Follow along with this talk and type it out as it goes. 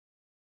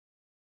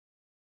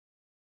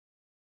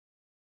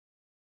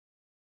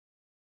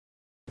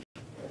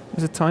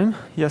Is it time?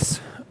 Yes,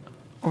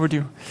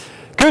 overdue.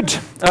 Good.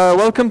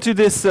 Welcome to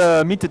this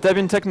Meet the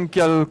Debian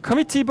Technical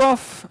Committee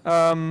BOF.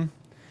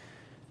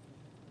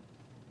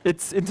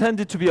 It's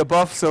intended to be a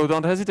BOF, so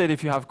don't hesitate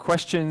if you have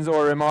questions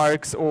or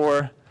remarks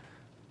or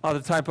other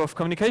type of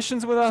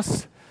communications with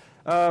us.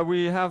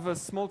 We have a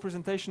small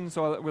presentation,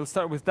 so we'll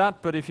start with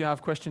that, but if you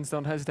have questions,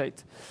 don't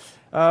hesitate.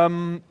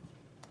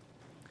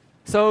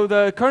 So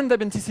the current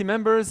Debian TC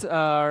members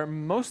are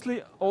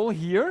mostly all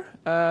here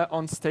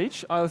on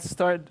stage. I'll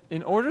start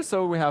in order.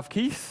 So we have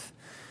Keith,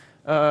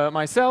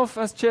 myself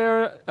as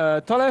chair,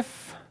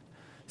 Tollef,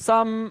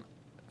 Sam,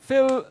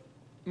 Phil,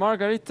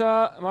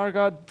 Margarita,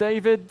 Marga,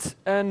 David,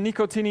 and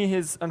Nico Tini.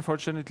 He's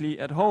unfortunately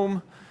at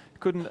home,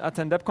 couldn't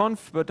attend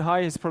DebConf, but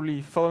hi, he's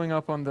probably following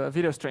up on the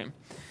video stream.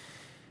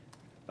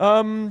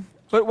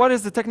 But what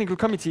is the technical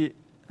committee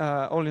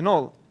all in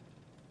all?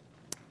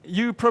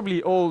 You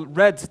probably all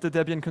read the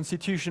Debian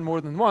Constitution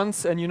more than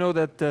once, and you know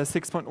that the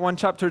 6.1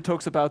 chapter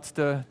talks about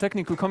the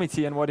technical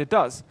committee and what it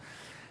does.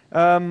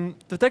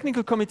 The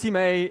technical committee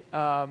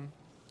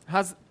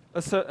has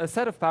a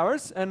set of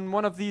powers, and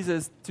one of these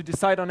is to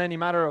decide on any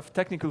matter of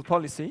technical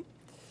policy.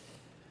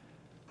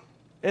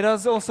 It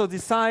has also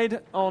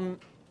decide on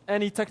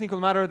any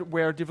technical matter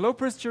where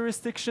developers'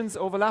 jurisdictions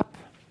overlap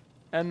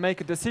and make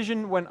a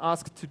decision when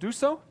asked to do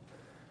so.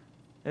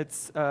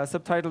 It's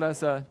subtitled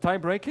as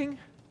tie-breaking.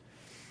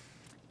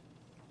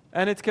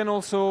 And it can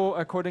also,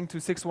 according to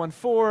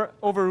 6.1.4,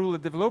 overrule a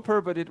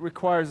developer, but it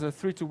requires a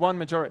 3-to-1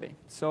 majority.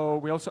 So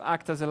we also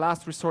act as a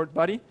last resort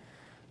body.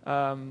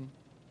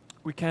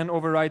 We can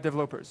override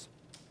developers.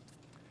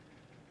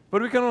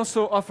 But we can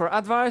also offer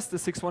advice. The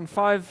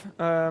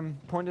 6.1.5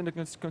 point in the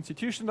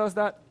Constitution does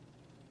that.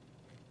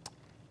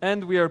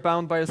 And we are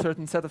bound by a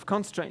certain set of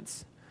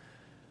constraints.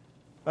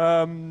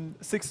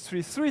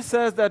 6.3.3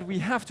 says that we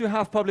have to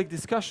have public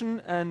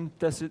discussion and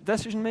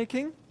decision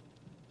making.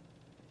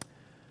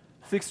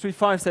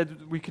 6.3.5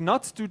 said we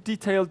cannot do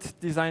detailed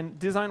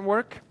design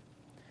work.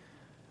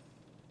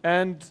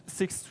 And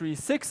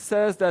 6.3.6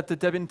 says that the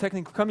Debian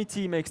Technical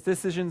Committee makes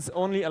decisions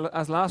only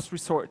as last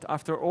resort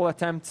after all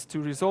attempts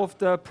to resolve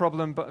the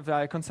problem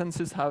via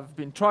consensus have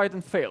been tried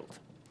and failed,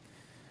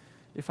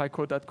 if I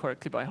quote that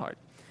correctly by heart.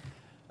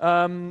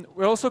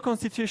 We're also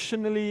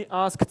constitutionally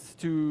asked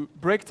to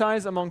break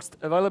ties amongst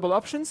available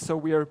options, so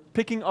we are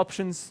picking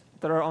options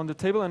that are on the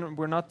table, and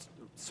we're not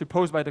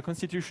supposed by the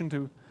Constitution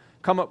to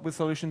come up with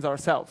solutions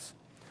ourselves.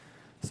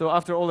 So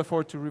after all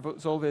effort to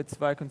resolve it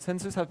via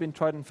consensus have been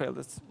tried and failed.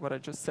 That's what I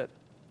just said.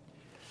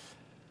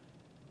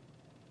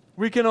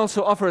 We can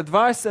also offer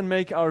advice and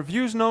make our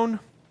views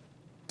known.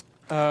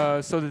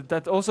 So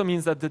that also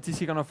means that the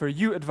TC can offer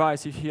you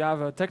advice if you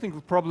have a technical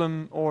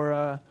problem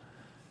or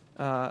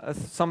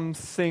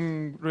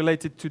something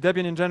related to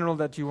Debian in general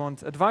that you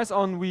want advice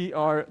on. We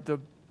are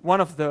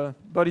one of the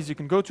bodies you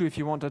can go to if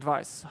you want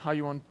advice, how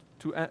you want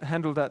to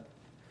handle that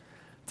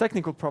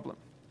technical problem.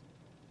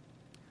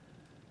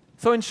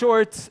 So in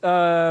short,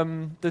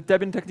 the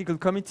Debian Technical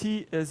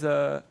Committee is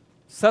a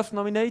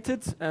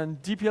self-nominated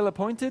and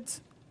DPL-appointed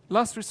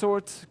last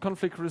resort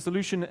conflict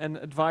resolution and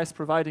advice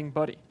providing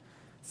body.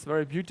 It's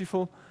very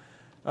beautiful.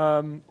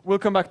 We'll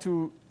come back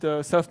to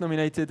the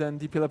self-nominated and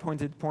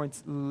DPL-appointed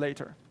points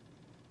later.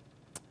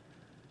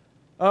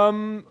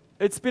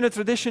 It's been a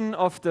tradition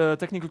of the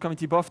Technical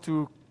Committee BOF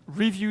to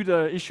review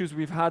the issues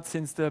we've had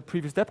since the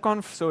previous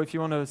DebConf. So if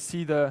you want to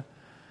see the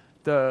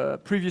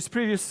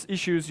previous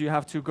issues, you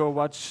have to go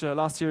watch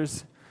last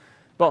year's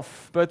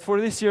BOF. But for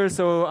this year,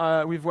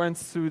 so we've went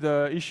through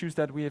the issues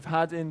that we have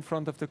had in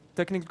front of the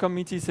technical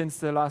committee since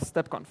the last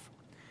DebConf.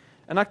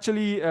 And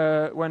actually,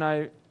 when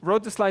I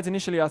wrote the slides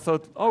initially, I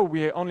thought, oh,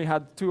 we only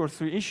had 2 or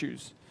 3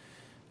 issues.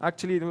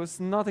 Actually, it was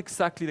not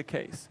exactly the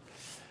case.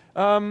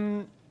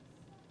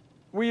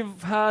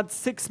 We've had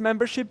 6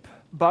 membership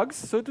bugs,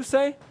 so to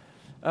say.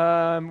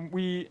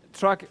 We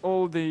track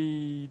all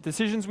the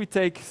decisions we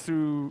take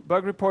through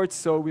bug reports.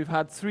 So we've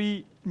had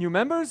 3 new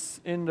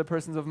members in the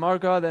persons of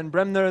Marga, then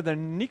Bremner,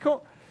 then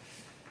Nico.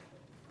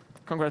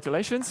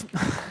 Congratulations.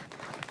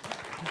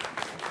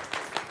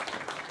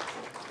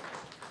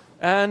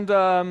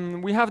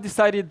 And we have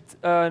decided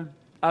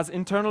as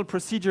internal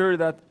procedure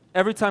that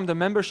every time the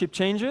membership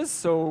changes,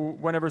 so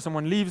whenever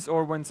someone leaves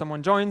or when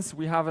someone joins,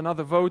 we have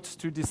another vote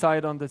to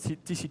decide on the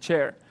TC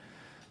chair.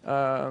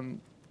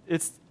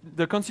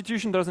 The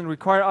Constitution doesn't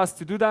require us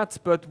to do that,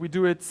 but we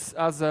do it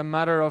as a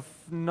matter of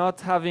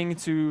not having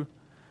to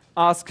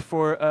ask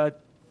for a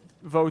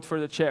vote for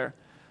the chair.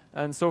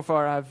 And so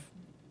far, I've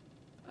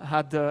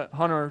had the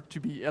honor to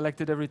be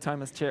elected every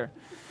time as chair.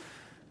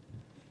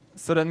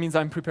 So that means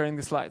I'm preparing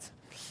the slides.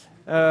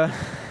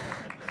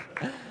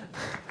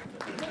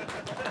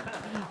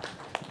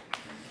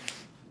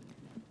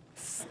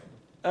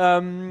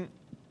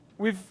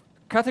 We've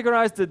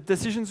categorized the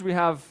decisions we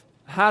have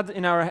had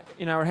in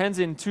our hands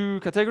in 2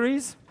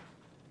 categories.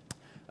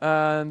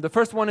 The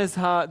first one is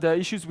the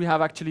issues we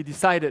have actually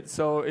decided.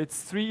 So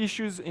it's 3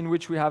 issues in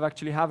which we have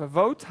actually had a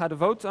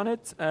vote on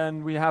it,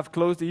 and we have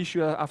closed the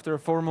issue after a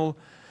formal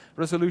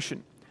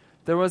resolution.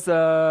 There was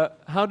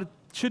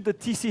should the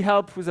TC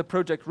help with a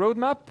project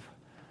roadmap?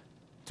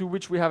 to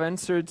which we have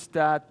answered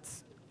that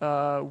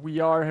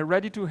we are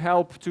ready to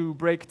help to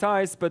break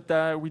ties, but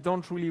we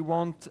don't really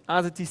want,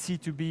 as a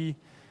TC, to be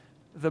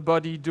the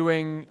body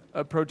doing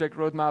a project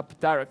roadmap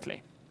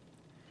directly.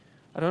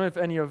 I don't know if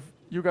any of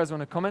you guys want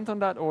to comment on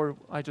that, or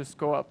I just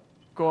go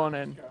on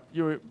and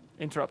you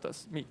interrupt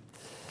us, me.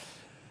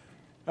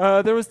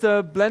 There was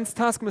the blends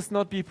task must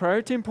not be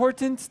priority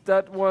important.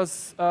 That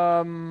was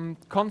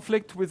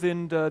conflict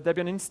within the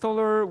Debian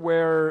installer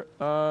where,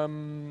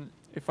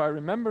 if I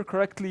remember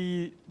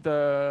correctly,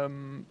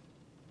 the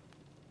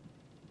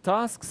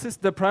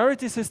the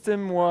priority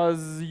system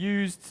was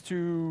used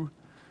to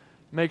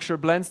make sure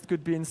blends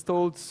could be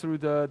installed through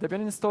the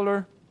Debian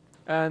installer.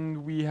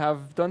 And we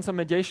have done some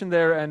mediation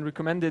there and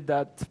recommended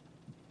that,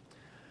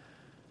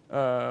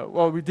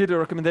 well, we did a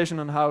recommendation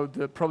on how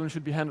the problem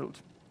should be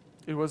handled.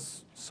 It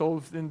was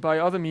solved by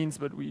other means,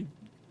 but we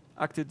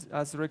acted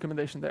as a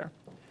recommendation there.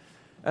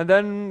 And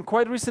then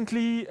quite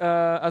recently,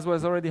 as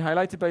was already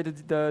highlighted by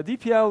the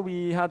DPL,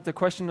 we had the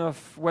question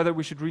of whether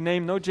we should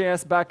rename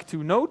Node.js back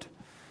to Node,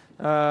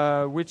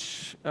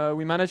 which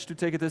we managed to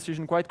take a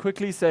decision quite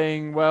quickly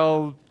saying,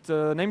 well,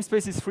 the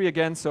namespace is free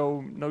again,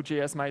 so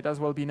Node.js might as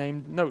well be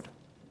named Node.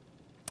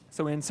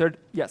 So we insert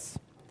yes.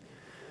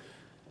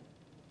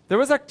 There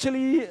was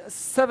actually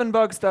 7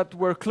 bugs that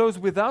were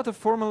closed without a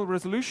formal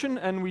resolution,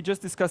 and we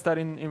just discussed that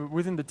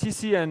within the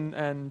TC,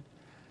 and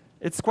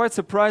it's quite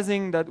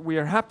surprising that we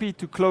are happy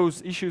to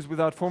close issues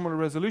without formal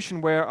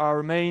resolution where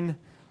our main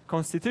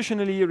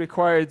constitutionally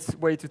required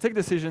way to take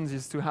decisions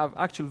is to have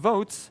actual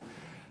votes.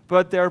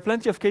 But there are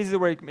plenty of cases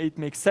where it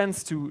makes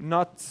sense to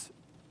not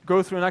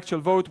go through an actual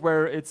vote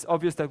where it's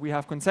obvious that we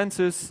have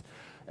consensus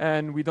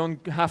and we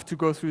don't have to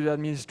go through the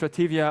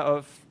administrativia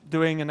of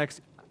doing an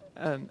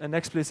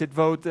explicit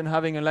vote and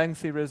having a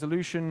lengthy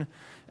resolution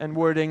and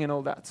wording and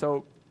all that.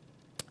 So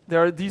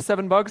there are these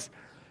 7 bugs.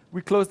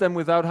 We closed them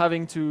without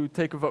having to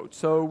take a vote.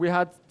 So we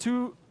had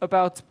 2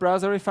 about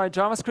browserified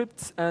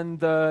JavaScript and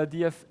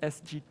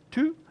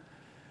DFSG2.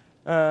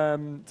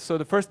 So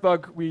the first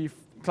bug, we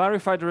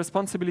clarified the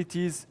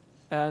responsibilities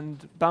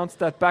and bounced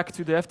that back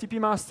to the FTP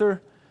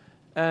master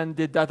and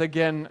did that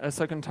again a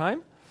second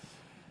time.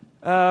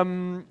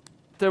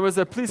 There was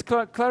a please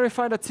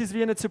clarify that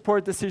sysvnet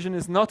support decision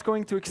is not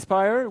going to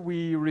expire.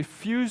 We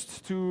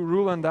refused to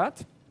rule on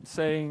that,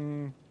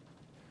 saying,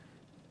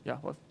 yeah,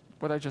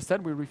 what I just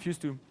said, we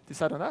refused to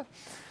decide on that.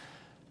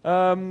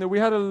 We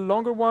had a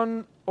longer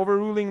one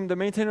overruling the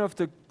maintainer of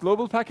the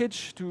global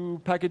package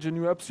to package a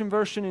new upstream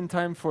version in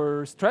time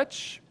for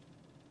stretch.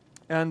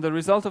 And the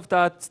result of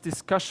that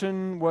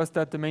discussion was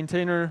that the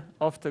maintainer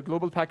of the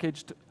global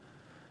package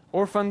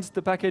orphaned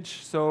the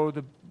package, so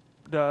the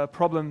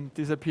problem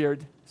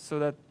disappeared, so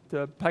that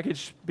the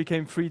package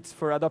became free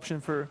for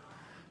adoption for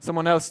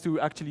someone else to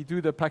actually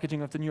do the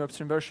packaging of the new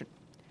upstream version.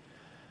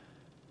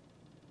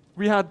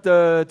 We had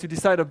to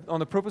decide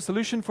on a proper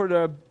solution for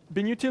the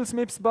binutils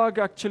MIPS bug.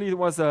 Actually, it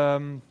was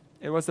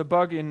a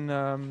bug in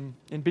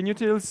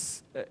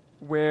binutils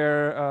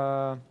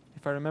where,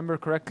 if I remember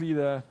correctly,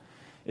 the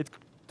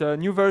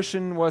new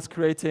version was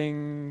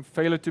creating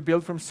failure to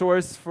build from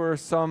source for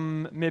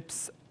some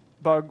MIPS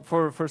bug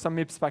for some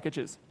MIPS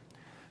packages.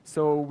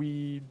 So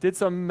we did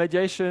some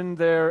mediation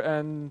there,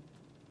 and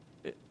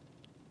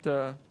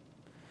the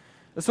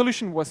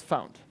solution was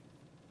found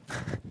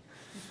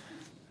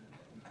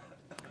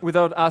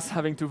without us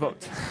having to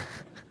vote.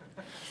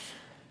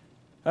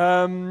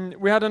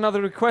 We had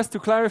another request to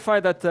clarify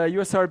that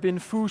USR bin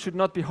foo should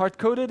not be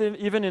hard-coded,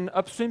 even in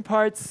upstream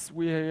parts.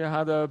 We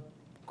had a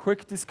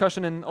quick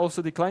discussion and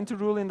also declined to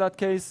rule in that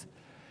case.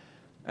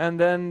 And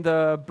then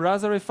the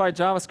browserified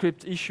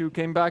JavaScript issue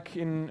came back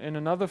in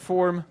another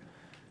form.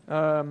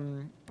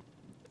 The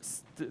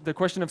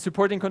question of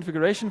supporting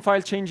configuration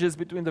file changes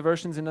between the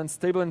versions in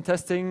unstable and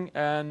testing,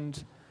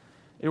 and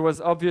it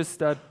was obvious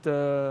that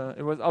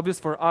it was obvious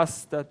for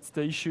us that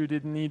the issue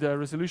didn't need a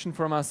resolution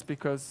from us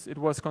because it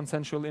was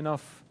consensual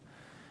enough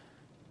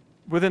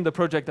within the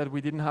project that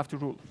we didn't have to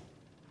rule.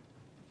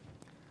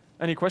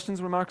 Any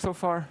questions, remarks so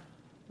far?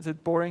 Is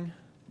it boring?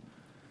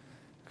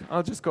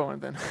 I'll just go on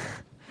then.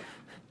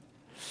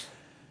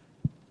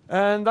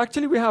 And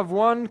actually, we have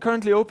one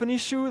currently open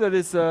issue that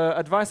is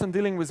advice on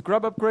dealing with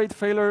grub upgrade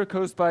failure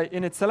caused by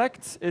init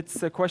select.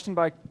 It's a question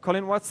by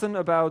Colin Watson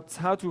about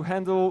how to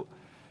handle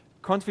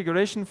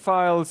configuration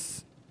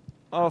files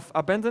of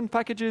abandoned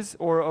packages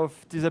or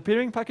of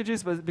disappearing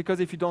packages, but because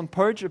if you don't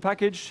purge a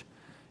package,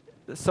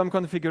 some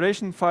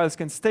configuration files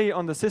can stay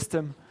on the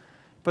system,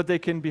 but they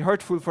can be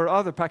hurtful for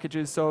other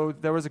packages. So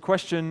there was a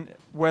question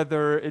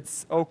whether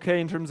it's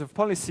okay in terms of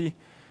policy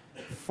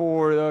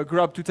for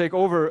grub to take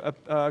over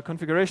a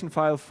configuration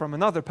file from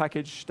another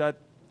package that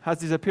has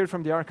disappeared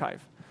from the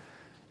archive.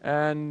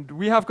 And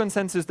we have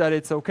consensus that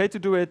it's okay to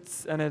do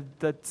it, and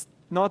that's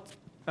not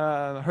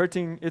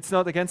hurting, it's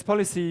not against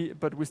policy,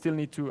 but we still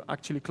need to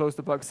actually close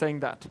the bug saying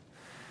that.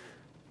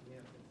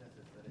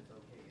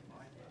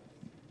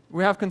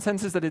 We have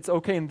consensus that it's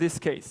okay in this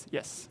case,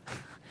 yes.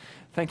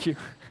 Thank you.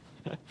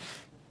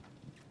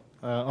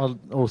 I'd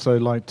also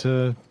like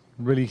to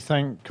really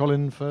thank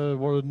Colin for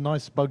what a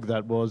nice bug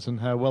that was and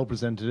how well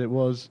presented it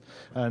was,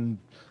 and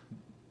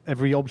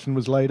every option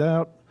was laid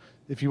out.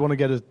 If you want to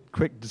get a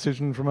quick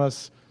decision from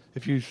us,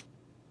 if you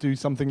do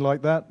something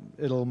like that,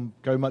 it'll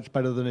go much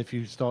better than if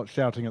you start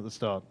shouting at the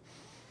start.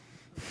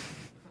 Would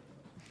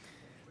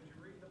you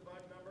read the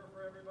bug number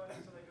for everybody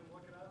so they can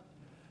look it up?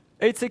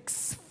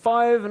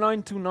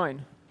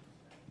 865929.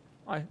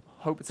 I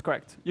hope it's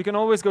correct. You can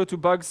always go to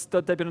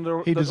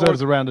bugs.debian.org. He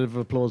deserves a round of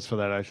applause for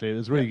that, actually. It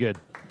was really good.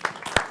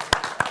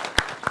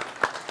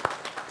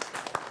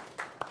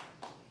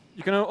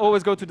 You can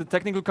always go to the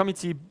technical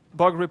committee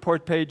bug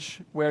report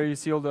page where you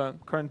see all the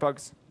current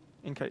bugs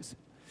in case.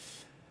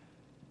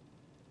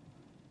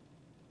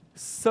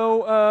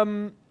 So,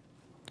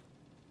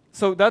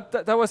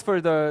 that was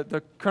for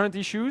the current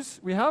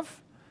issues we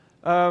have.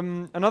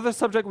 Another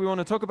subject we want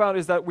to talk about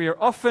is that we are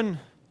often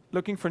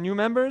looking for new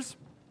members.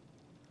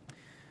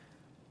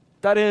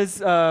 That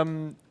is,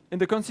 in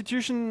the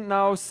Constitution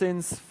now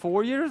since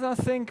 4 years, I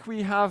think,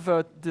 we have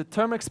the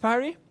term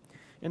expiry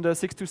in the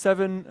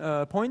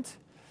 627 point.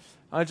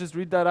 I'll just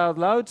read that out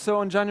loud. So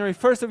on January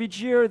 1st of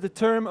each year, the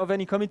term of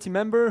any committee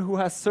member who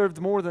has served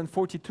more than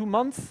 42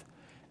 months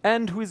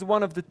and who is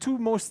one of the 2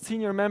 most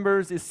senior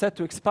members is set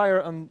to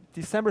expire on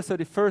December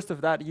 31st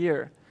of that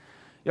year.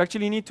 You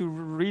actually need to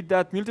read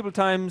that multiple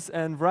times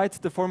and write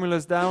the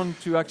formulas down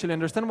to actually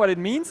understand what it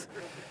means.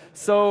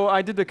 So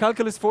I did the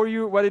calculus for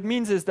you. What it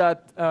means is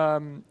that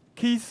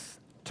Keith's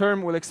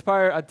term will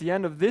expire at the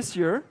end of this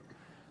year,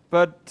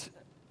 but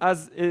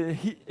as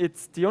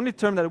it's the only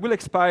term that will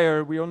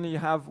expire, we only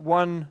have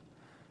 1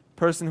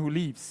 person who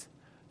leaves.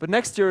 But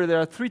next year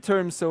there are 3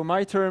 terms, so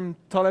my term,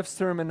 Tollef's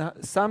term, and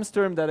Sam's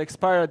term that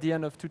expire at the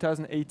end of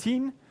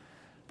 2018,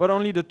 but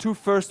only the 2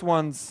 first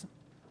ones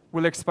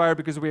will expire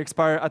because we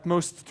expire at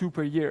most 2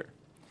 per year.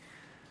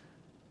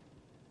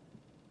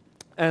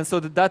 And so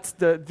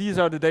these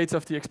are the dates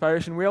of the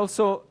expiration. We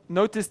also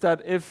noticed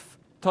that if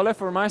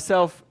Tollef or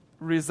myself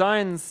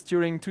resigns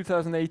during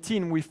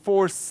 2018, we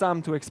force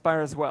Sam to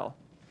expire as well.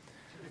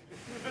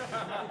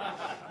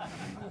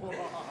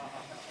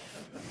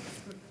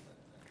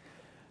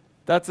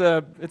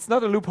 It's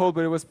not a loophole,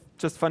 but it was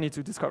just funny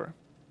to discover.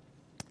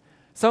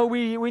 So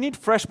we need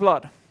fresh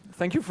blood.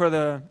 Thank you for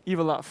the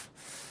evil laugh.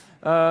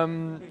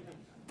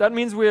 That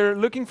means we're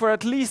looking for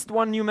at least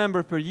 1 new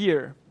member per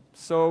year.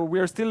 So we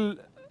are still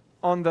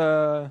on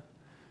the.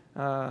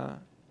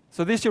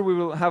 So this year we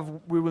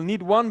will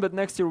need 1, but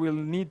next year we'll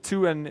need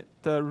 2, and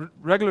the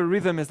regular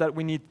rhythm is that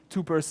we need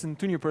 2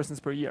 new persons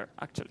per year,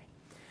 actually.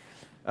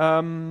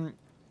 And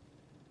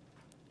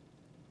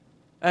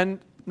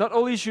not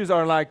all issues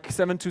are like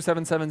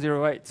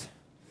 727708.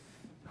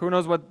 Who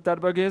knows what that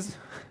bug is?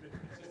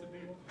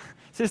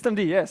 System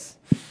D, yes.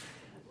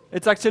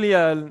 It's actually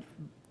a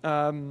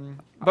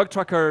bug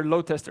tracker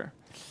load tester.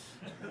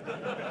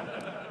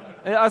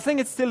 I think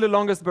it's still the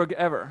longest bug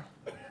ever,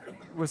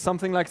 with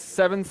something like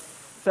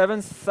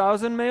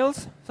 7,000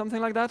 mails,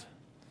 something like that.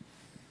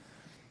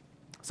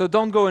 So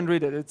don't go and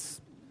read it,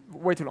 it's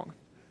way too long.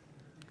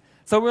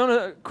 So we want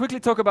to quickly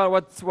talk about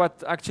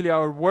what actually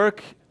our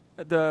work,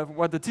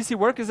 what the TC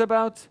work is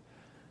about,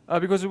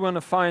 because we want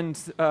to find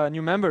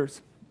new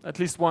members, at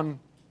least 1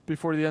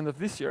 before the end of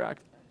this year,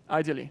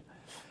 ideally.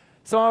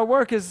 So our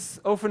work is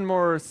often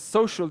more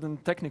social than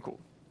technical.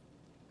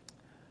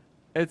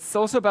 It's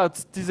also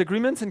about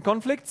disagreements and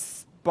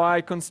conflicts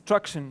by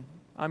construction.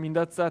 I mean,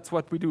 that's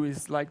what we do,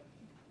 is like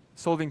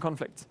solving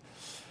conflicts.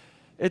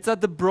 It's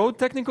at the broad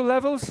technical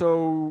level,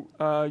 so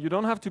you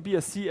don't have to be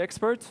a C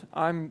expert.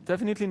 I'm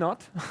definitely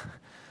not.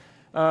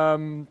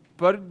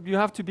 But you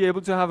have to be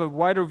able to have a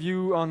wider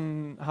view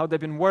on how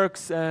Debian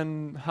works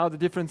and how the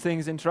different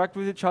things interact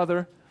with each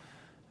other,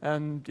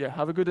 and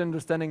have a good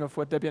understanding of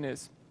what Debian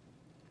is.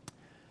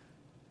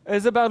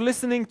 It's about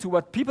listening to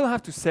what people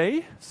have to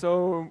say.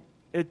 So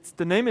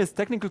the name is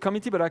Technical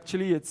Committee, but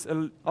actually it's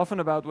often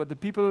about what the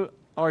people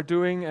are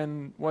doing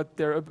and what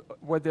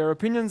their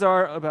opinions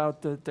are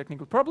about the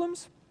technical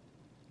problems.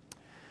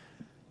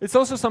 It's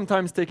also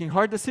sometimes taking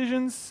hard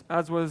decisions.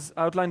 As was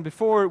outlined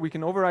before, we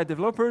can override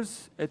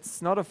developers.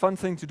 It's not a fun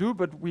thing to do,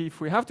 but if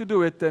we have to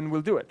do it, then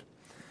we'll do it.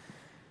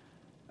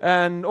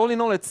 And all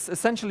in all, it's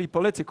essentially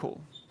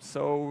political.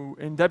 So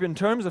in Debian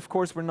terms, of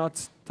course, we're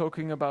not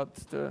talking about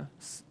the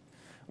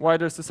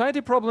wider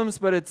society problems,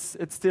 but it's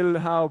still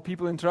how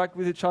people interact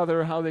with each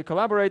other, how they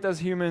collaborate as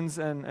humans,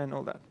 and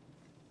all that.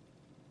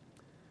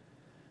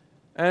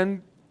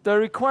 And the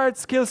required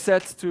skill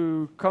sets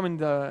to come in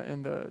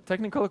the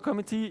technical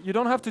committee, you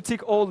don't have to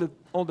tick all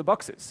the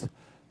boxes,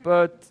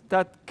 but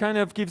that kind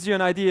of gives you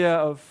an idea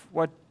of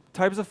what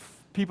types of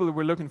people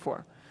we're looking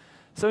for.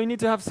 So you need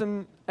to have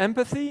some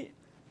empathy,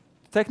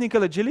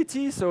 technical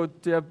agility, so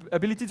the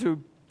ability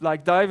to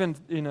dive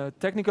in a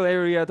technical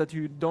area that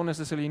you don't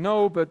necessarily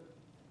know, but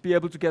be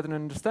able to get an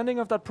understanding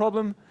of that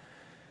problem.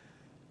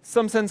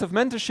 Some sense of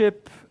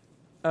mentorship,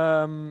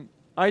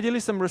 ideally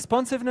some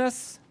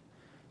responsiveness,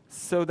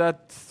 so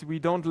that we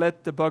don't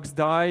let the bugs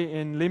die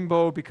in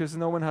limbo because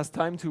no one has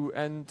time to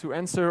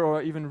answer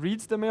or even read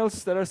the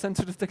mails that are sent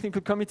to the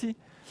technical committee.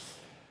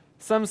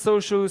 some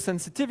social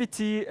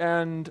sensitivity,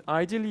 and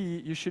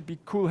ideally you should be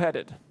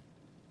cool-headed,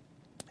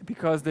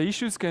 because the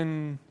issues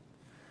can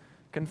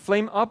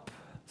flame up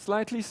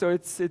slightly, so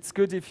it's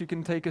good if you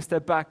can take a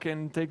step back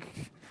and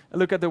take a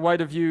look at the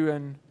wider view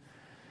and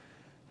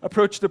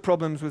approach the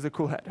problems with a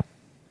cool head.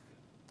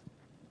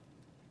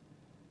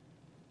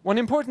 One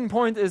important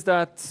point is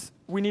that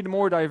we need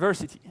more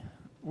diversity.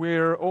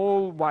 We're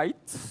all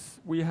white,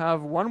 we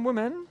have one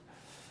woman,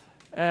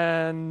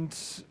 and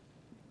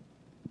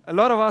a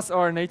lot of us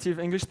are native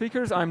English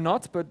speakers. I'm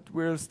not, but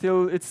we're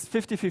still, it's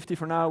 50-50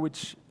 for now,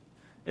 which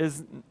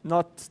is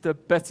not the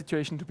best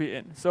situation to be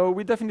in. So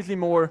we definitely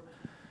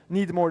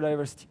need more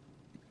diversity.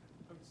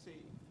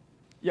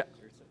 Yeah.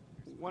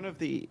 One of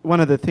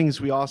the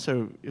things we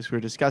also, as we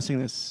were discussing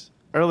this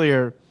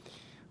earlier,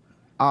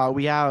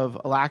 we have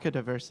a lack of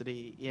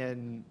diversity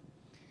in.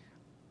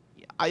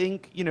 I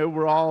think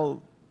we're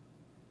all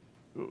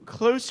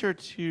closer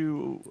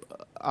to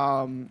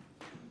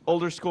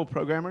older school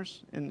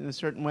programmers in a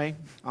certain way.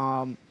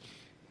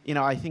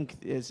 I think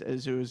as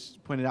it was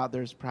pointed out,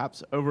 there's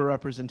perhaps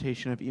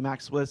overrepresentation of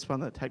Emacs Lisp on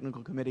the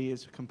technical committee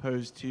as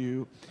composed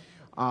to,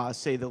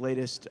 say, the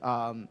latest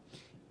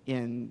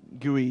in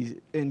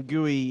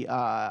GUI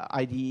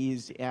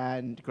IDEs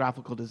and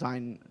graphical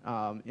design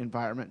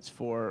environments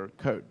for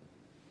code.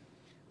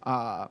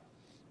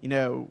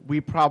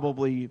 We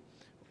probably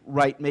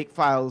write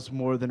makefiles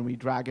more than we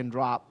drag and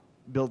drop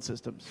build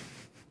systems.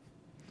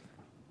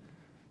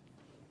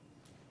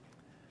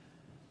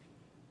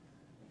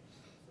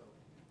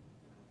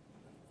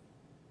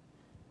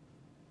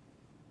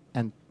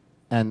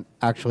 And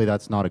actually,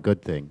 that's not a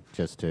good thing.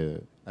 Just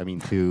to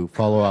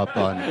follow up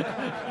on,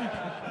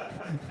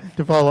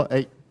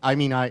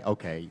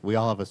 okay, we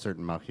all have a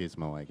certain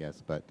machismo, I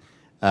guess, but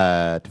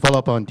to follow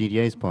up on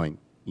Didier's point,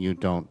 you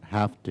don't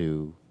have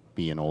to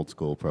be an old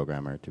school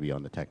programmer to be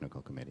on the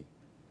technical committee.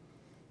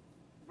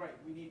 Right,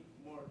 we need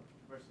more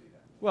diversity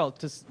there. Well,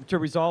 to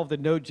resolve the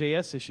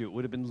Node.js issue, it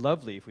would have been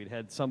lovely if we'd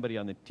had somebody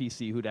on the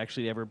TC who'd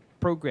actually ever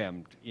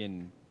programmed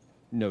in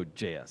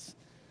Node.js,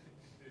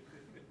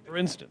 for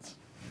instance.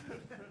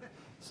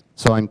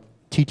 So I'm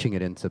teaching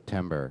it in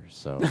September,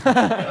 so.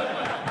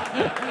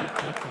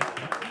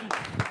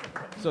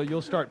 So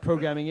you'll start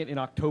programming it in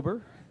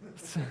October?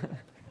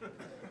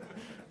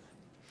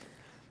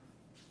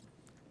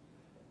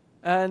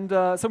 And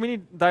so we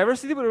need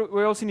diversity, but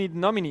we also need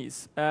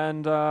nominees.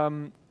 And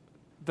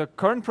the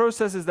current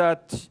process is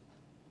that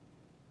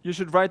you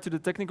should write to the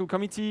technical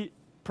committee,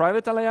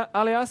 private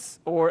alias,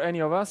 or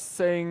any of us,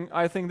 saying,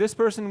 I think this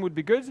person would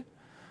be good,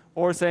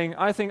 or saying,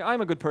 I think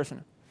I'm a good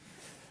person.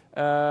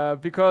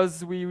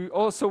 Because we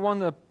also want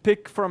to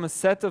pick from a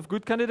set of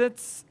good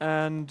candidates,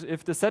 and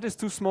if the set is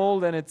too small,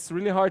 then it's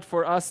really hard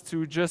for us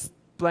to just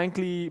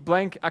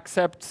blank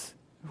accept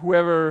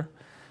whoever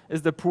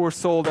is the poor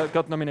soul that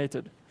got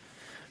nominated.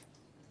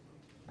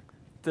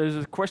 There's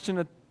a question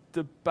at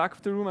the back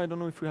of the room. I don't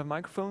know if we have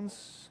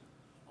microphones.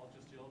 I'll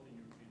just yell and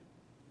you repeat it.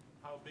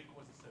 How big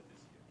was the set this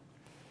year?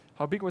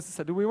 How big was the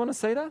set? Do we want to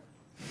say that?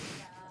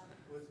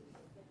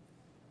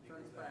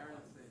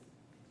 Transparency.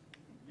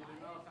 You do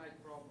not hide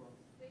problems.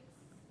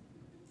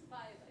 5,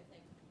 I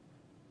think.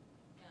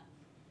 Yeah.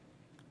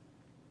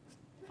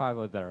 5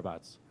 or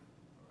thereabouts.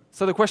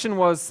 So the question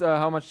was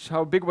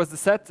how big was the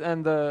set,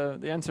 and the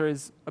answer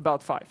is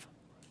about 5.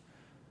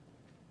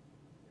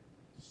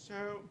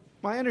 So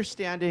my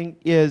understanding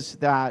is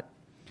that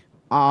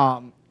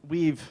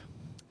we've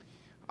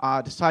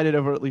decided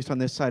over, at least on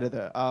this side of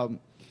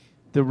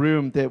the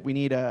room, that we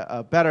need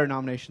a better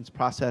nominations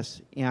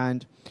process.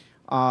 And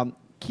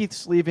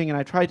Keith's leaving, and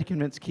I tried to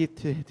convince Keith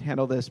to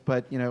handle this,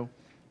 but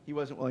he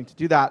wasn't willing to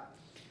do that.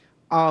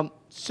 Kind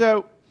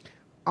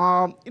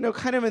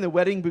of in the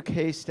wedding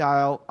bouquet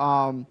style,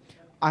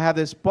 I have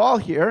this ball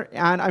here,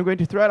 and I'm going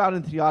to throw it out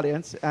into the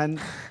audience, and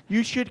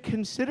you should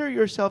consider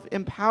yourself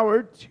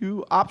empowered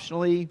to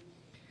optionally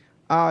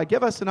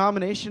give us a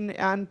nomination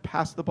and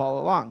pass the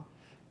ball along.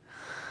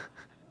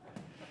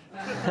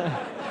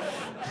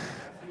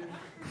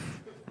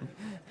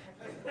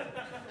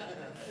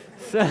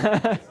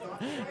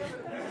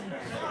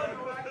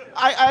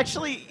 I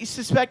actually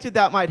suspected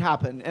that might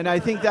happen, and I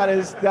think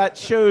that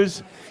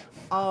shows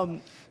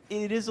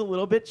it is a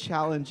little bit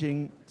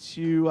challenging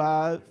to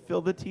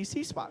fill the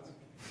TC spots.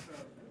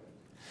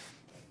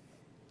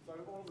 So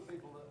all the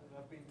people that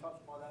have been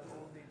touched by that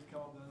all need to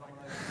come on the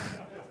nomination.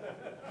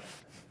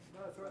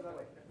 No, throw it that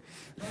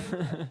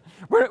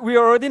way. We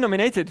are already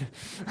nominated.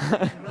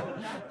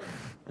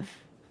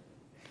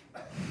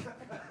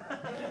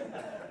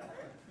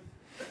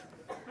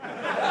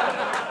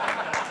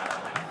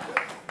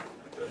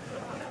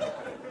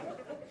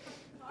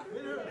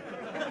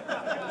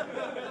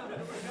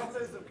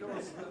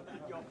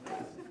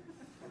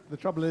 The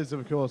trouble is,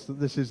 of course, that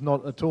this is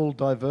not at all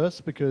diverse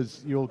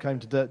because you all came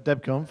to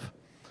DebConf.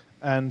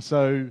 And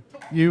so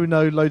you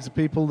know loads of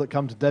people that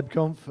come to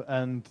DebConf,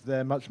 and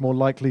they're much more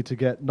likely to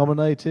get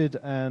nominated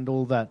and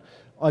all that.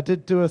 I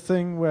did do a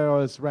thing where I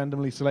was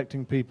randomly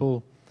selecting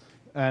people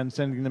and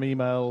sending them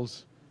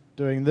emails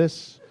doing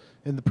this.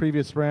 in the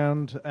previous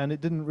round, and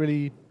it didn't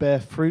really bear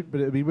fruit, but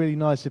it would be really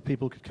nice if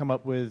people could come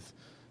up with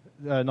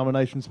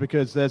nominations,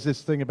 because there's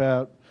this thing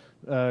about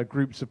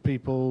groups of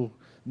people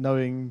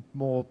knowing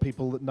more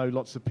people that know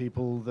lots of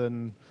people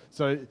than...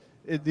 So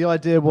the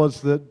idea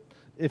was that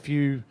if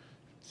you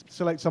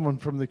select someone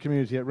from the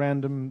community at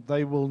random,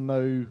 they will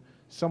know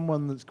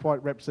someone that's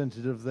quite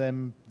representative of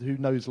them who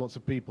knows lots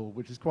of people,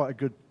 which is quite a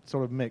good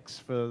sort of mix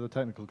for the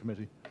technical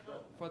committee.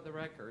 For the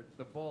record,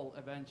 the ball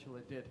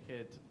eventually did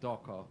hit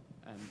Doko,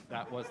 and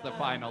that was the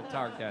final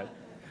target.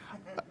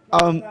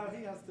 Now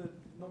he has to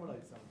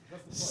nominate someone.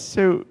 That's the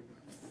point. So,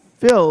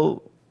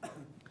 Phil,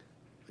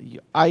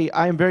 I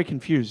am very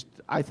confused.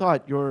 I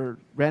thought your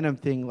random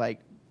thing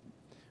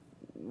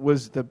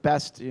was the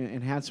best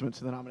enhancement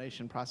to the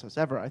nomination process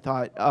ever. I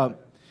thought,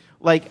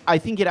 I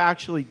think it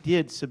actually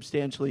did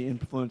substantially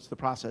influence the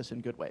process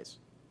in good ways.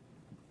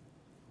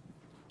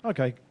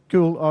 Okay,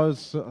 cool. I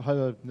was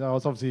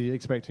obviously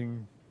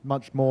expecting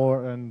much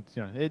more, and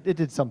it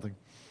did something.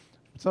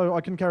 So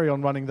I can carry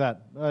on running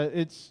that.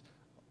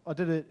 I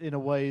did it in a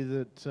way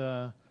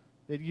that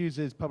it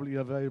uses publicly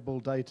available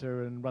data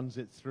and runs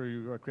it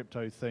through a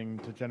crypto thing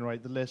to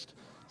generate the list,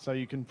 so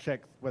you can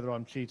check whether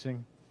I'm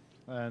cheating.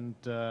 And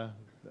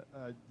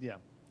yeah,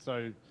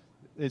 so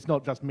it's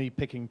not just me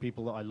picking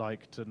people that I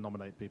like to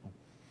nominate people.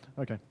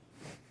 Okay.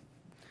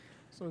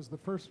 So is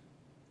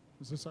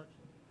this actually?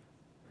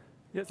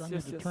 Yes, Do I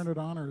yes, need to yes. turn it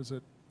on, or is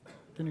it,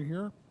 can you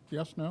hear?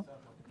 Yes, no?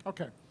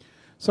 Okay.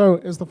 So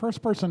as the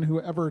first person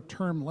who ever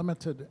term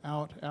limited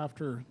out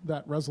after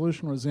that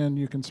resolution was in,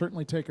 you can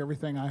certainly take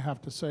everything I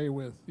have to say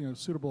with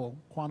suitable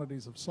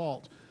quantities of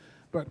salt.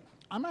 But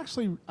I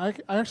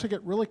actually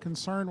get really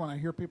concerned when I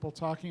hear people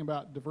talking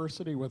about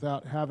diversity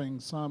without having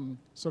some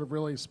sort of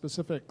really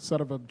specific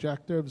set of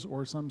objectives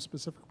or some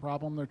specific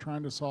problem they're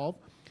trying to solve.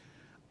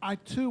 I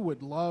too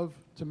would love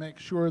to make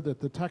sure that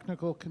the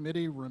technical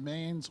committee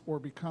remains or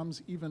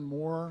becomes even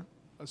more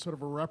a sort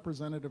of a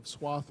representative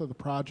swath of the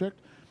project.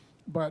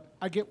 But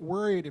I get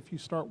worried if you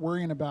start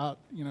worrying about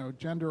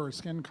gender or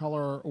skin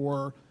color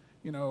or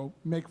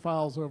make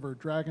files over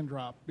drag and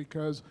drop,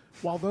 because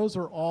while those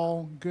are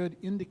all good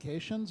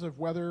indications of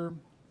whether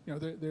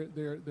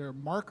they're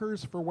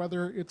markers for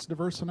whether it's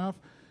diverse enough,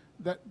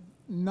 that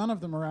none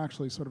of them are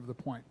actually sort of the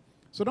point.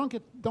 So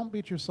don't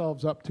beat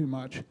yourselves up too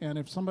much. And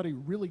if somebody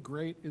really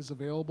great is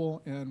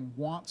available and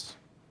wants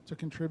to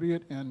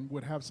contribute and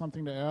would have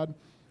something to add,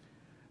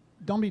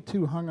 don't be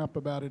too hung up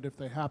about it if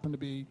they happen to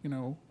be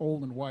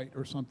old and white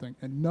or something.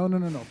 And no,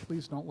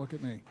 please don't look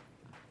at me.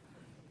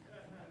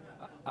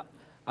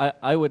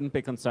 I wouldn't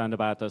be concerned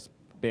about us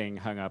being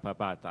hung up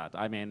about that.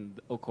 I mean,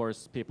 of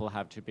course, people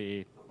have to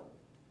be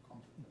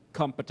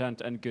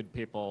competent and good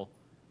people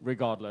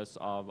regardless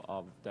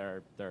of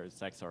their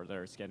sex or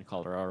their skin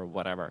color or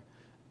whatever.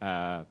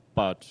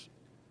 But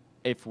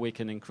if we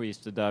can increase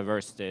the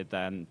diversity,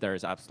 then there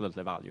is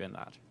absolutely value in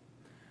that.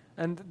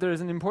 And there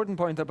is an important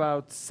point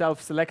about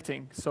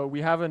self-selecting. So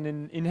we have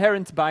an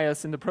inherent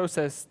bias in the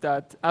process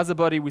that as a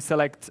body we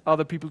select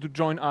other people to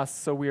join us,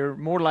 so we're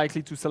more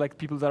likely to select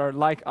people that are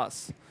like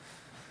us.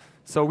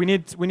 So we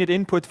need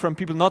input from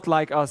people not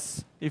like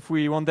us if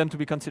we want them to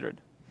be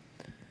considered.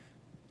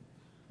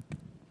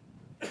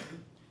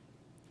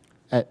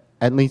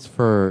 At least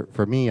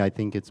for me, I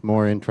think it's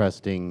more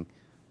interesting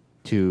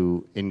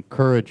to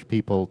encourage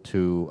people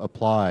to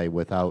apply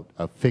without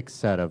a fixed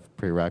set of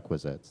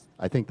prerequisites.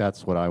 I think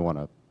that's what I want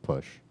to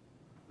push,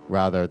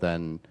 rather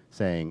than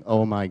saying,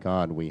 oh my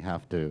God, we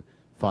have to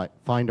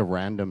find a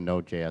random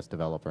Node.js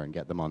developer and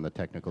get them on the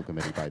technical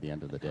committee by the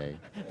end of the day.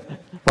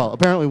 Well,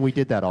 apparently we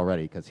did that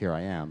already, because here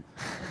I am.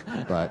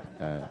 But,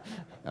 and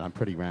I'm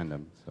pretty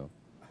random, so.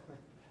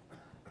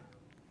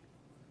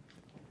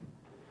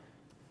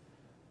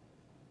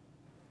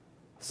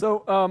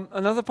 So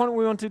another point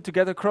we wanted to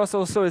get across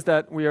also is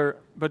that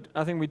but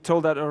I think we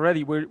told that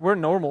already, we're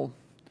normal.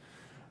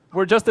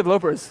 We're just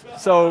developers.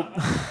 So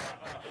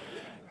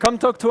come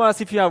talk to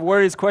us if you have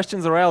worries,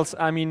 questions, or else.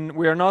 I mean,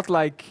 we are not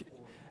like,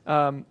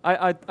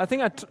 I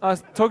think I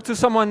talked to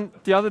someone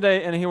the other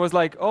day and he was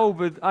like, oh,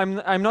 but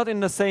I'm not in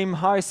the same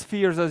high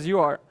spheres as you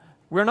are.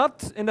 We're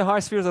not in the high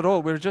spheres at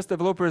all. We're just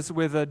developers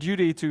with a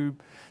duty to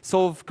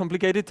solve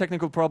complicated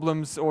technical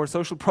problems or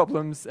social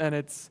problems, and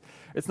it's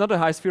not a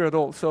high sphere at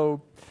all.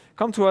 So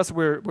come to us,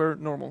 we're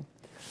normal.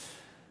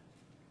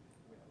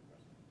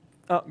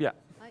 Yeah.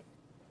 Hi.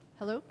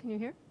 Hello, can you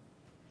hear?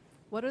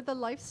 What are the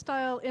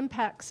lifestyle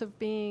impacts of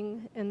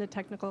being in the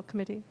technical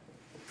committee?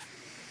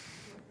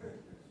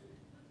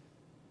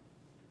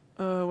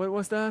 What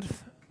was that?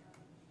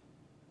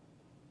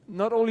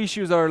 Not all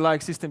issues are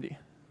like systemd.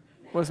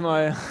 Was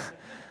my...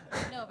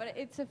 No, but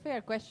it's a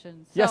fair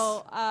question. Yes.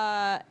 So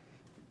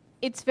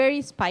it's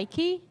very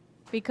spiky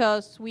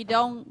because we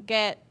don't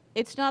get,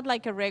 it's not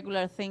like a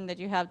regular thing that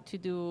you have to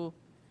do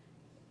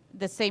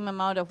the same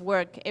amount of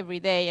work every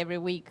day, every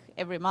week,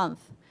 every month.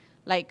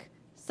 Like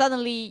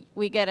suddenly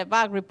we get a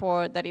bug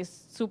report that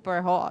is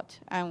super hot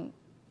and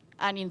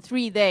in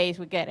 3 days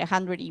we get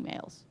 100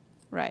 emails,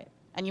 right?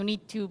 And you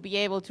need to be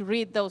able to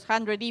read those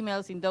 100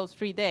 emails in those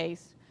 3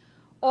 days,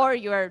 or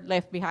you're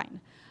left behind.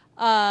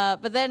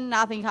 But then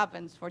nothing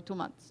happens for 2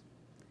 months.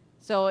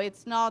 So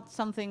it's not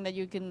something that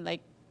you can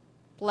like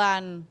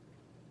plan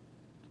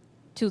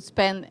to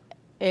spend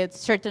a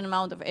certain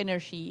amount of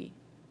energy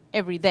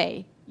every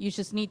day. You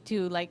just need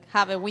to like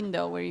have a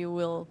window where you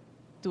will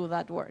do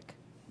that work.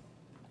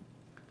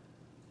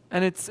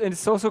 And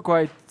it's also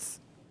quite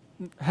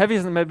heavy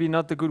is maybe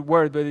not the good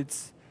word, but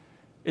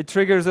it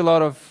triggers a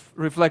lot of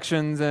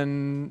reflections,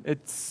 and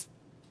it's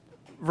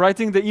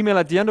writing the email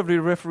at the end of the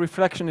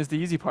reflection is the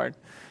easy part,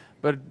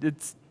 but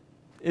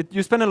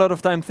you spend a lot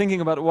of time thinking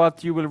about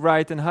what you will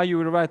write and how you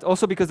will write,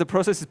 also because the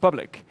process is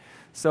public.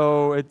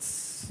 So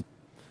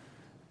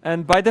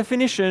and by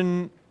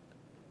definition,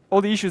 all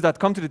the issues that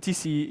come to the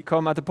TC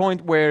come at a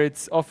point where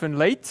it's often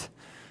late.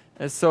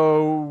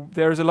 So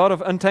there's a lot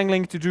of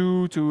untangling to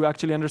do to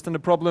actually understand the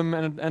problem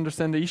and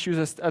understand the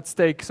issues at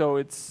stake. So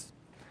it's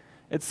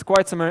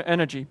quite some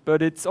energy,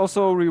 but it's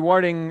also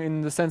rewarding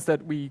in the sense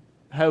that we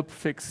help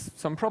fix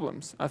some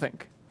problems, I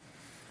think.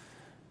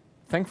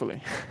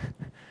 Thankfully.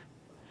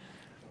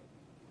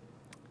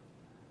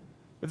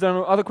 If there are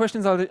no other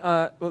questions,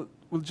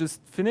 we'll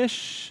just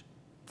finish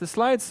the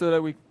slides so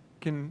that we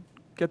can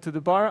get to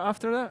the bar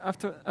after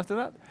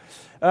that.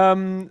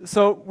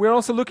 So we're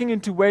also looking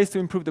into ways to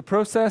improve the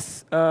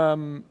process,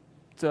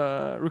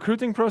 the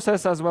recruiting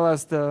process, as well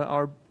as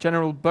our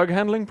general bug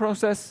handling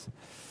process.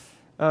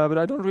 But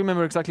I don't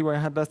remember exactly where I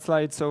had that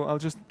slide, so I'll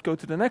just go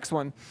to the next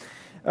one.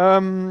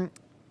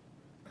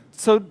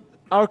 So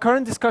our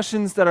current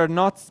discussions that are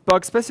not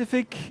bug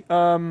specific,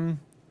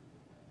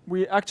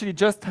 we actually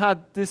just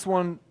had this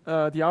one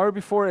the hour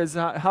before, is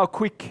how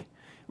quick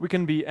we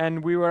can be.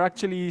 And we were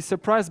actually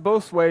surprised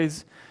both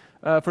ways.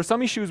 For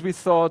some issues, we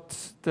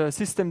thought, the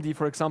systemd,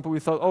 for example, we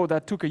thought, oh,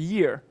 that took a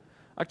year.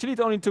 Actually, it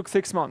only took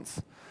 6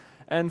 months.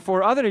 And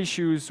for other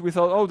issues, we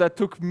thought, oh, that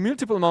took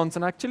multiple months,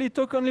 and actually it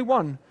took only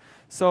one.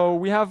 So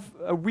we have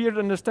a weird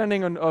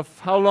understanding of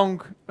how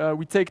long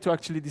we take to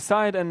actually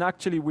decide, and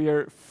actually we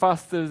are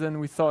faster than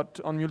we thought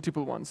on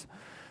multiple ones.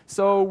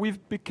 So we've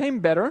became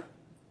better,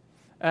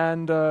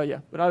 and yeah,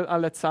 but I'll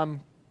let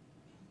Sam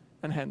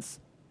enhance.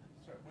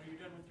 Sorry, were you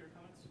done with your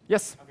comments?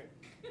 Yes. Okay.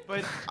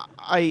 But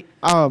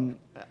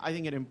I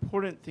think an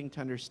important thing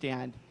to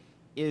understand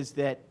is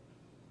that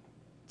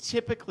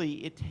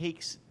typically it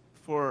takes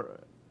for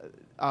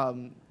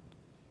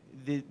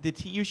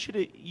you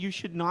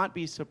should not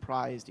be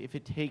surprised if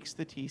it takes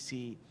the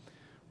TC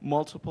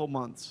multiple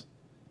months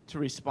to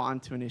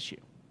respond to an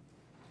issue.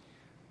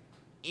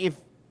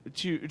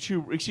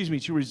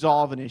 To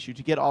resolve an issue,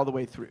 to get all the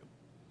way through.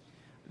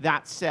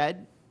 That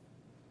said,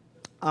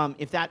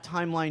 if that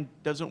timeline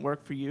doesn't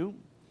work for you,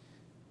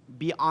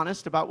 be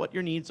honest about what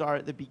your needs are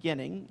at the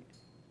beginning,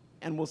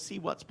 and we'll see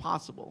what's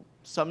possible.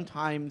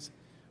 Sometimes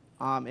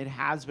it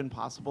has been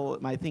possible.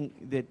 I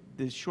think that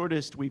the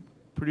shortest we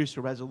produce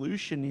a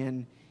resolution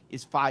in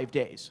is 5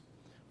 days,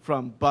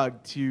 from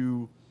bug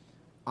to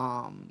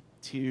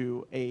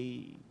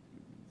a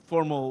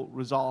formal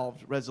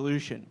resolved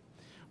resolution.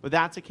 But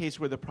that's a case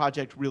where the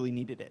project really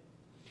needed it,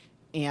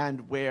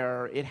 and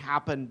where it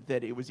happened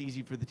that it was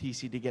easy for the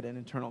TC to get an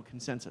internal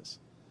consensus.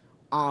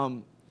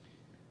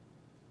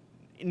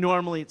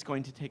 Normally, it's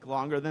going to take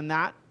longer than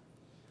that,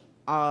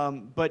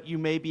 but you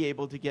may be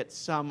able to get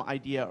some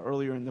idea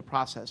earlier in the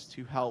process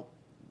to help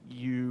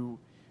you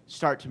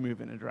start to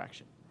move in a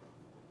direction.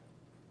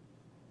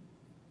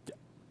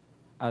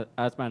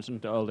 As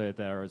mentioned earlier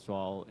there as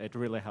well, it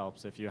really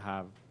helps if you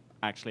have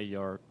actually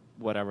your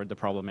whatever the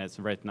problem is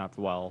written up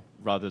well,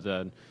 rather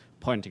than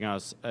pointing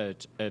us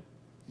at a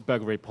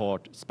bug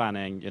report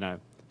spanning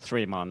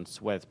 3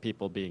 months with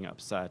people being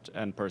upset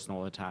and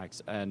personal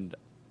attacks and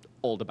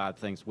all the bad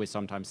things we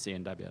sometimes see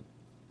in Debian.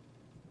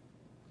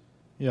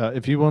 Yeah,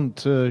 if you want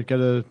to get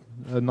a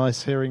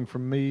nice hearing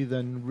from me,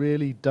 then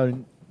really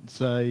don't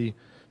say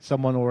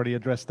someone already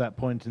addressed that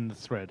point in the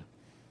thread.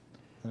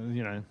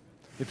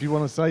 If you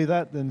want to say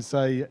that, then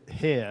say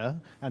here,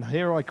 and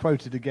here I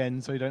quote it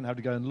again so you don't have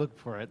to go and look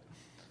for it,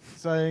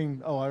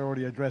 saying, oh, I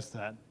already addressed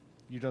that.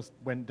 You just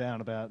went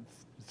down about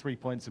 3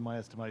 points in my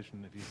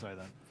estimation if you say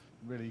that.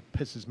 It really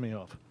pisses me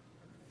off.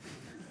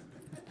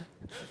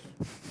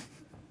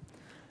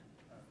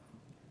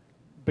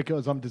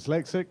 Because I'm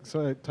dyslexic,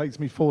 so it takes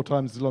me 4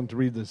 times as long to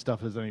read this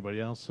stuff as anybody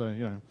else, so,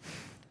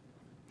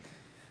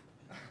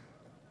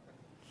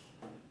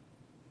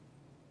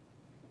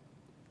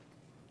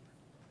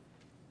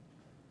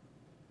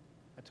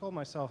 I told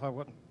myself I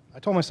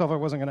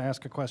wasn't going to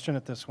ask a question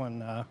at this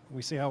one.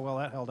 We see how well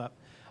that held up.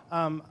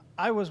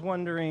 I was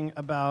wondering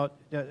about,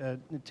 to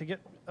get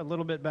a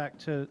little bit back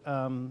to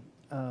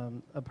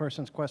a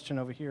person's question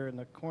over here in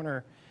the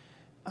corner,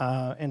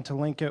 and to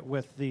link it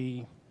with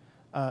the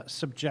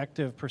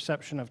subjective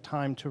perception of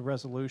time to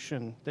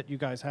resolution that you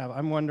guys have.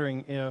 I'm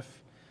wondering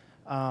if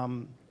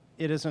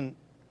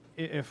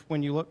if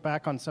when you look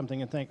back on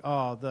something and think,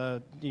 oh,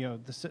 the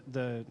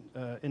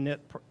init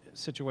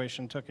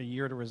situation took a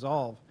year to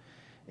resolve,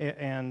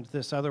 and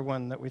this other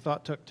one that we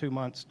thought took 2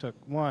 months took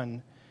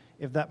 1,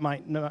 if that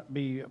might not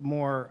be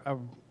more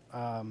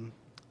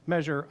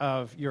measure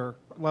of your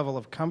level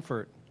of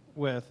comfort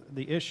with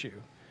the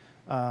issue.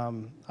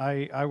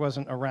 I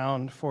wasn't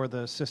around for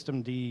the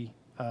System D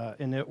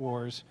init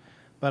wars,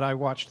 but I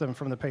watched them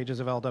from the pages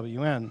of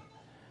LWN.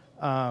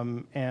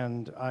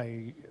 And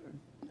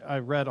I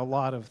read a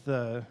lot of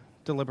the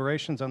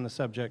deliberations on the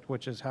subject,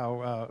 which is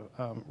how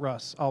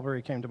Russ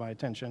Albury came to my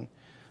attention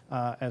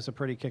as a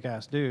pretty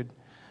kick-ass dude.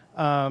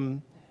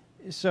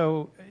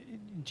 So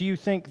do you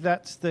think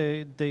that's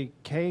the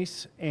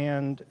case?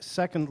 And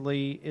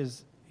secondly,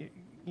 is,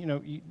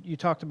 you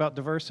talked about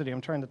diversity.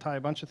 I'm trying to tie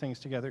a bunch of things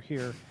together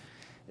here.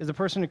 Is the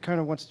person who kind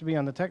of wants to be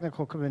on the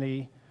technical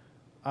committee,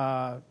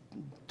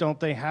 don't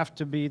they have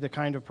to be the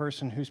kind of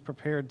person who's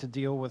prepared to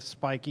deal with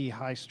spiky,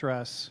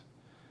 high-stress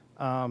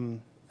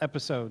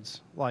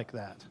episodes like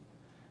that?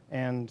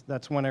 And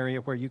that's one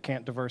area where you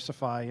can't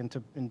diversify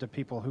into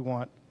people who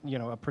want,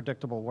 a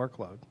predictable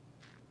workload.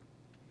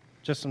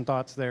 Just some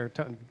thoughts there.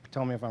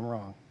 Tell me if I'm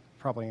wrong.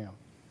 Probably am.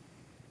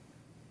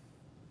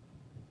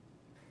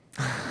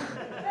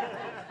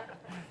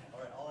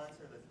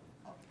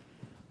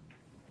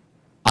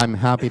 I'm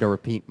happy to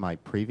repeat my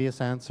previous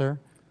answer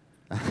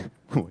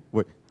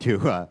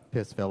to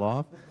piss Phil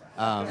off.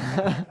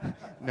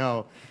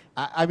 No,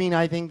 I mean,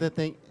 I think the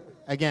thing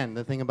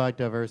about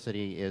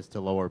diversity is to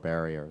lower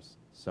barriers.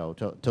 So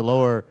to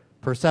lower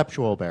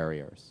perceptual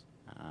barriers.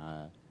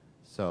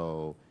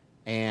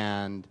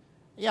 And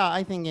yeah,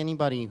 I think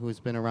anybody who's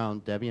been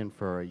around Debian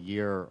for a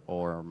year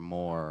or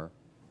more,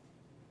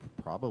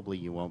 probably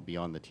you won't be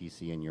on the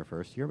TC in your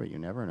first year, but you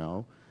never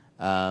know,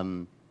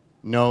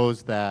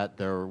 knows that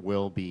there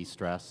will be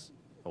stress,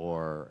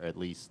 or at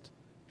least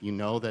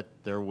that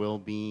there will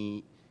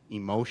be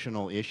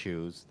emotional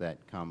issues that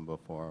come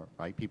before,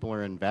 right? People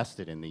are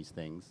invested in these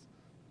things.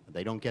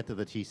 They don't get to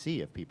the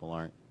TC if people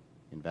aren't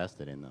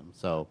invested in them.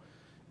 So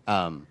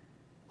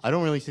I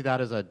don't really see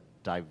that as a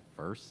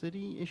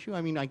diversity issue.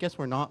 I mean, I guess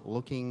we're not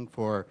looking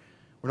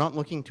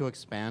to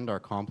expand our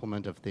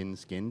complement of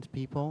thin-skinned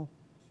people,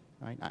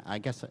 right? I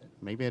guess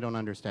maybe I don't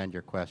understand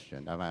your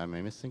question. Am I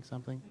missing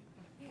something?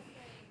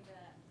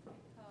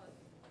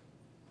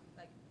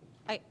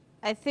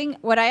 I think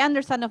what I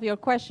understand of your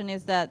question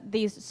is that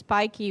this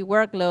spiky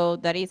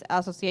workload that is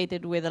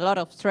associated with a lot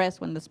of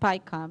stress when the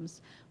spike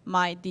comes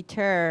might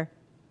deter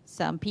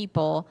some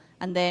people,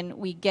 and then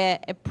we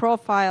get a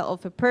profile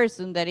of a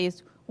person that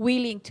is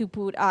willing to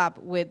put up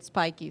with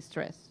spiky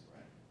stress.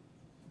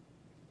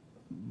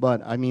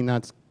 But I mean,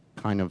 that's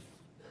kind of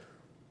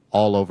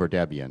all over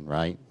Debian,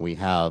 right? We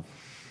have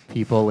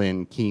people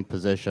in key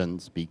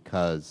positions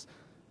because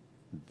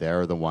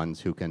they're the ones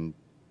who can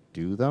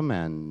do them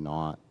and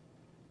not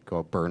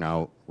go burn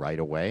out right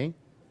away.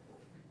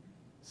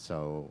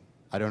 So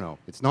I don't know.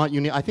 It's not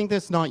unique. I think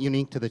that's not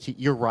unique to the TC.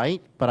 You're right,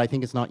 but I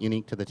think it's not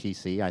unique to the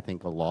TC. I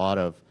think a lot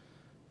of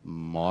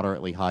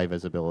moderately high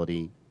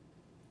visibility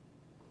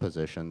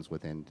positions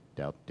within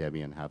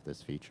Debian have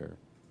this feature.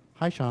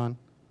 Hi, Sean.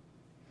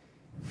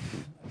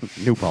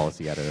 New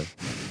policy editor.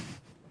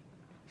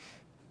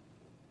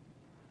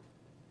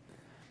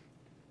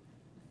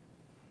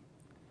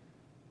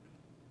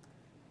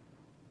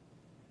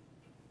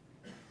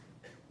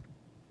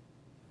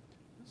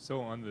 So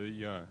on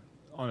the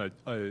on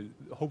a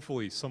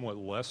hopefully somewhat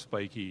less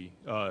spiky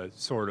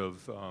sort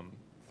of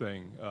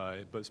thing,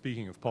 but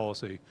speaking of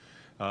policy,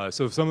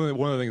 so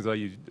one of the things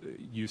I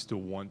used to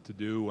want to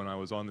do when I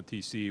was on the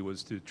TC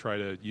was to try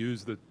to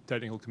use the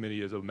technical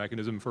committee as a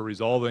mechanism for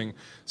resolving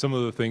some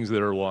of the things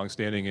that are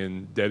longstanding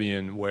in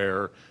Debian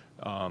where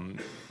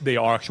they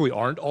actually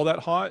aren't all that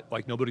hot,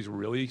 like nobody's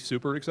really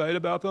super excited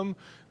about them,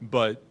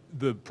 but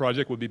the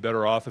project would be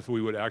better off if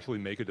we would actually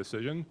make a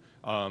decision,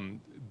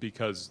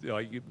 because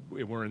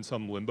we're in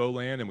some limbo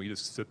land and we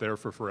just sit there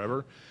for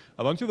forever.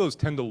 A bunch of those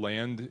tend to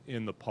land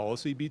in the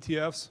policy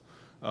BTFs,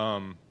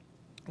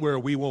 where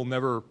we will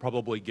never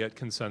probably get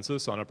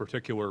consensus on a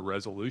particular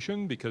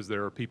resolution because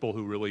there are people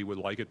who really would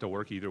like it to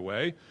work either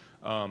way,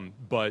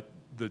 but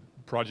the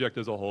project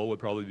as a whole would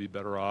probably be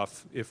better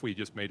off if we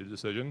just made a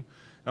decision.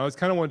 Now, I just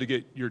kind of wanted to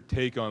get your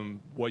take on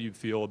what you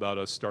feel about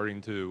us starting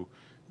to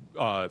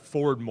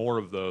forward more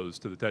of those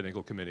to the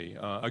technical committee.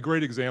 A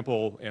great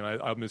example, and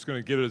I'm just going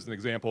to give it as an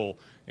example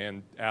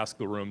and ask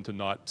the room to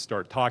not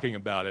start talking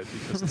about it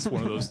because it's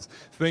one of those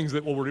things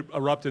that will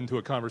erupt into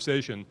a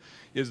conversation,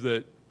 is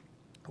that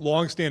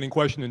long-standing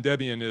question in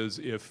Debian is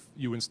if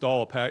you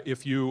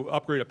if you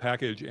upgrade a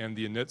package and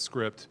the init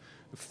script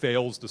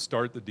fails to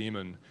start the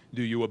daemon,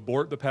 do you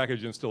abort the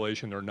package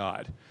installation or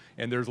not?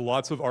 And there's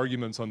lots of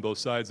arguments on both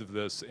sides of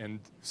this, and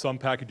some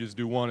packages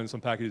do one and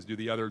some packages do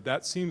the other.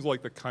 That seems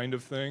like the kind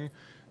of thing,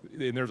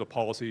 and there's a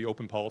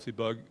open policy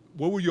bug.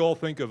 What would you all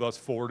think of us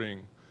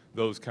forwarding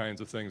those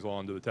kinds of things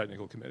on to the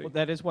technical committee? Well,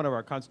 that is one of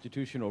our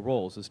constitutional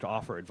roles, is to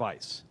offer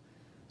advice.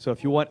 So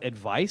if you want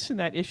advice in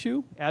that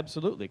issue,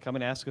 absolutely, come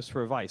and ask us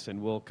for advice,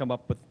 and we'll come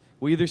up with,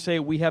 we'll either say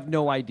we have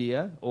no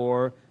idea,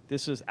 or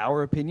this is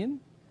our opinion,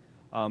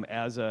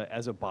 as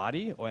a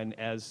body and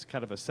as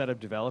kind of a set of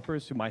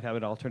developers who might have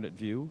an alternate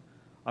view.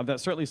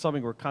 That's certainly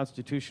something we're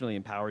constitutionally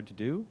empowered to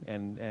do,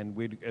 and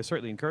we'd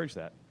certainly encourage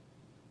that.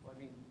 Well, I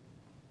mean,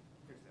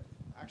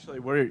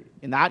 Actually, we're,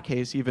 in that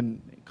case, even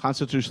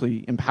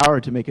constitutionally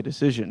empowered to make a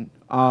decision.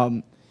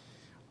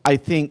 I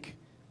think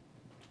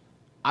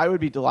I would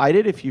be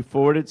delighted if you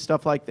forwarded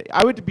stuff like that.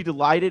 I would be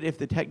delighted if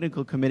the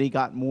technical committee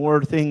got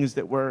more things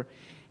that were,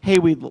 hey,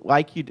 we'd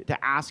like you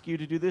to ask you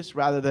to do this,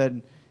 rather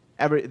than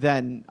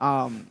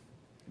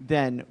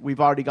then we've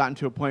already gotten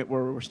to a point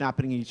where we're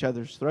snapping at each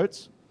other's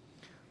throats.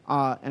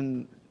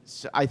 And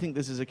so I think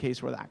this is a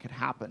case where that could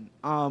happen.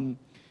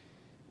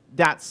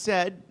 That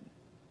said,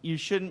 you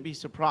shouldn't be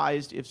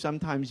surprised if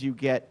sometimes you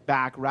get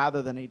back,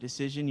 rather than a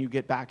decision, you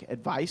get back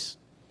advice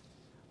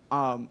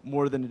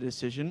more than a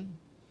decision.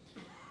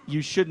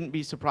 You shouldn't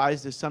be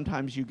surprised if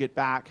sometimes you get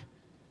back,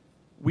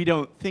 we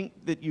don't think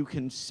that you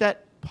can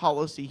set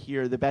policy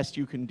here. The best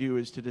you can do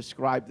is to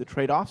describe the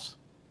trade-offs.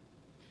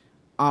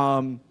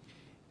 And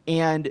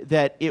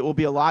that it will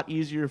be a lot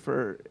easier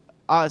for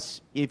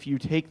us if you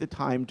take the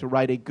time to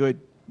write a good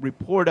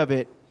report of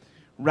it,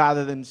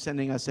 rather than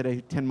sending us at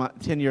a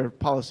 10-year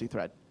policy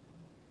thread.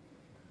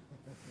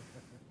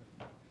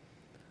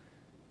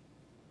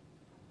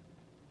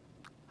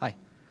 Hi.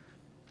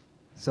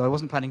 So I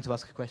wasn't planning to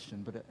ask a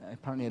question, but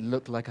apparently it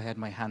looked like I had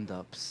my hand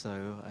up,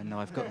 so I know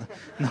I've got the,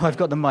 now I've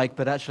got the mic,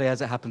 but actually,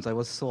 as it happens, I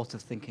was sort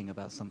of thinking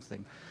about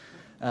something.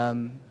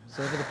 So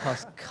over the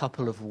past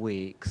couple of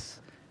weeks,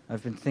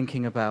 I've been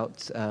thinking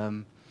about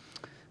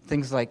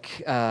things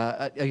like,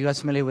 are you guys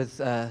familiar with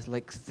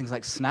like things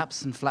like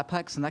snaps and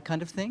flatpaks and that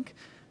kind of thing?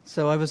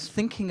 So I was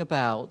thinking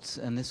about,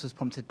 and this was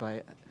prompted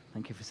by,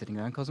 thank you for sitting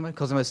down, Cosimo.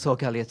 Cosimo's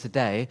talk earlier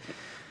today,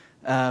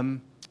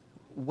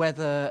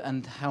 whether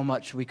and how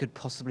much we could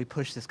possibly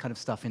push this kind of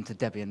stuff into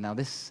Debian. Now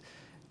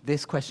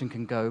this question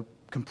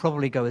can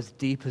probably go as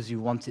deep as you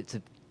want it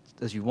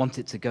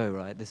to go,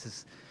 right?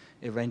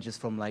 It ranges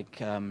from like,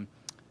 can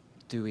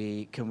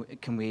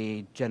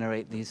we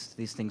generate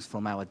these things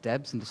from our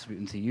debs and distribute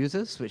them to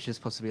users, which is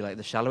possibly like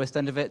the shallowest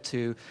end of it,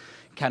 to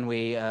can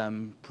we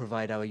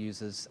provide our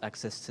users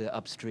access to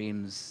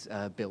upstream's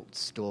built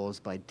stores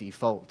by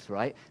default,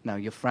 right? Now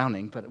you're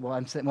frowning, but what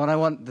I'm saying,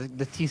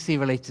 the TC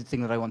related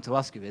thing that I want to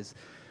ask you is,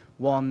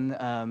 one,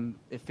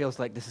 it feels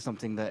like this is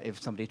something that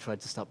if somebody tried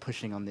to start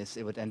pushing on this,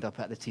 it would end up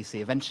at the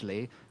TC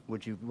eventually.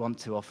 Would you want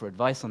to offer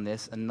advice on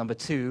this? And number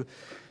two,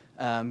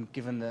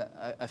 given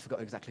that, I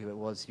forgot exactly who it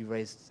was, you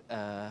raised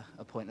a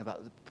point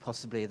about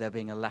possibly there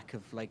being a lack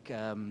of like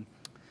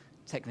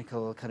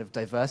technical kind of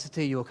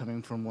diversity. You're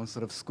coming from one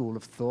sort of school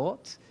of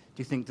thought.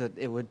 Do you think that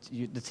the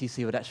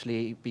TC would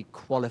actually be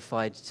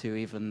qualified to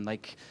even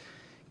like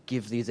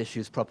give these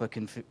issues proper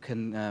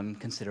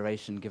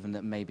consideration, given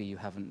that maybe you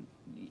haven't,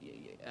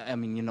 I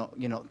mean,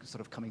 you're not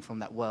sort of coming from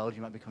that world.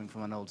 You might be coming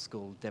from an old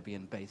school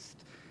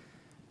Debian-based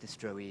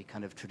distro-y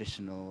kind of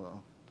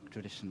traditional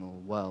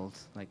world.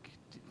 Like,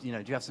 do you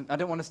have some, I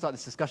don't want to start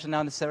this discussion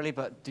now necessarily,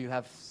 but do you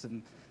have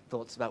some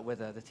thoughts about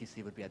whether the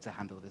TC would be able to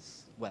handle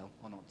this well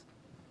or not?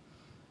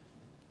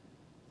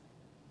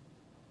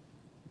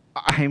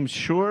 I'm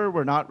sure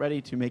we're not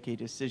ready to make a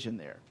decision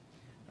there.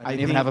 I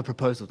didn't even have a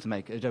proposal to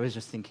make. I was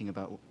just thinking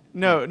about.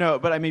 No,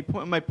 but I mean,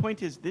 my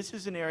point is, this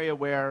is an area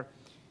where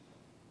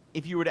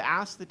if you were to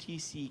ask the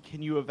TC,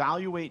 can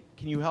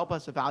you help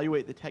us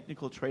evaluate the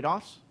technical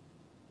trade-offs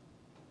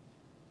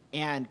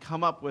and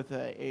come up with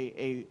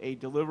a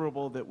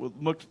deliverable that would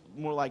look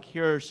more like,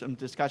 here are some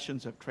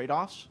discussions of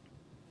trade-offs,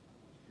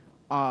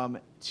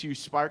 to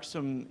spark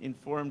some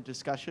informed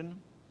discussion,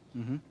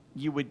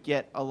 you would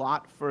get a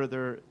lot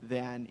further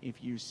than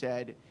if you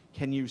said,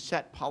 can you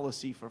set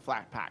policy for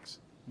flatpaks?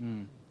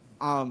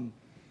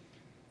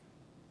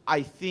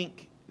 I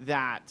think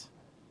that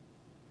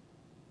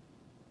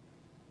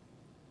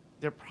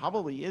there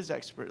probably is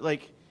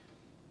like,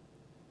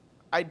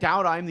 I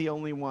doubt I'm the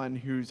only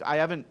one I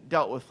haven't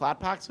dealt with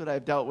flatpaks, but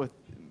I've dealt with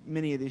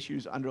many of the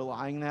issues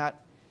underlying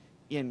that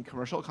in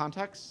commercial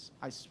contexts.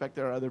 I suspect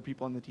there are other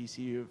people on the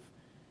TC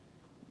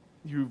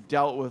who've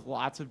dealt with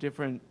lots of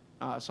different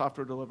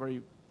software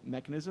delivery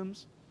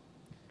mechanisms.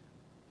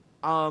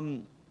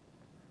 I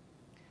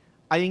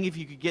think if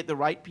you could get the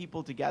right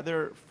people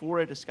together for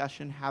a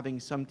discussion, having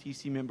some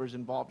TC members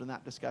involved in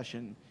that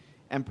discussion,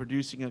 and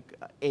producing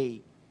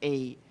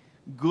a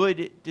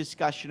good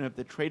discussion of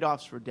the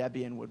trade-offs for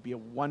Debian would be a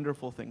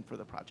wonderful thing for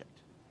the project.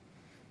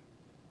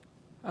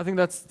 I think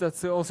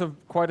that's also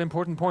quite an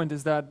important point,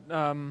 is that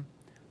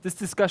this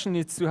discussion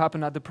needs to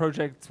happen at the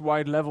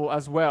project-wide level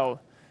as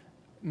well,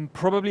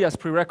 probably as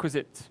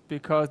prerequisite,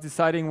 because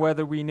deciding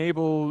whether we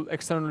enable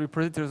external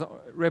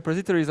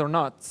repositories or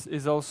not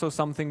is also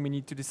something we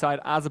need to decide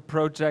as a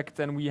project,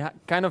 and we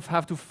kind of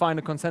have to find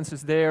a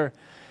consensus there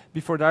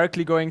before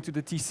directly going to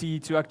the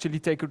TC to actually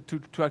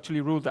to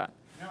actually rule that.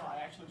 No,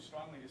 I actually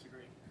strongly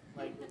disagree.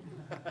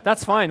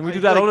 That's fine. We do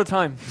that all the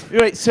time.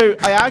 Right. So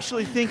I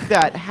actually think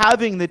that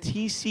having the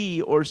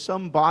TC or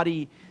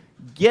somebody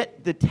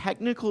get the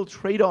technical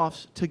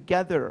trade-offs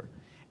together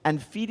and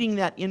feeding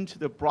that into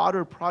the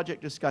broader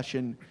project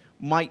discussion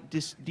might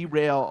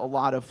derail a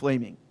lot of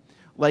flaming.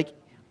 Like,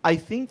 I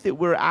think that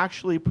we're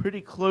actually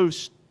pretty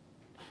close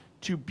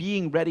to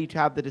being ready to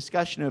have the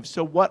discussion of,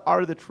 so what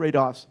are the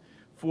trade-offs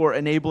for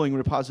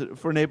enabling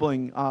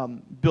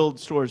build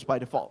stores by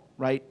default,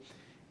 right?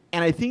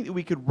 And I think that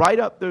we could write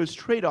up those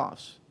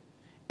trade-offs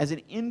as an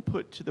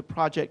input to the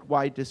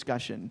project-wide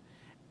discussion.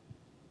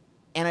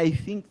 And I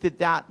think that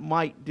that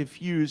might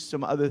diffuse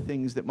some other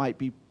things that might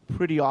be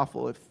pretty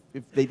awful if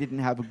they didn't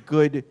have a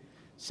good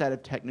set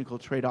of technical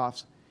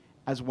trade-offs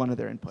as one of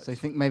their inputs. So I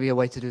think maybe a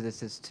way to do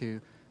this is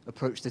to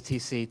approach the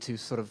TC to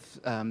sort of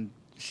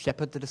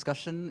shepherd the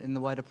discussion in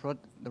the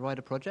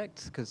wider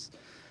project, because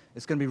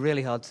it's going to be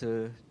really hard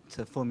to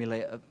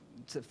formulate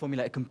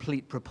a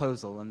complete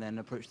proposal and then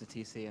approach the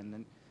TC, and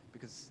then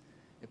because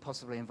it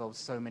possibly involves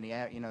so many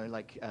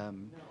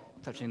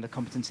touching the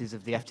competencies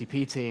of the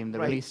FTP team, the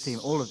release team,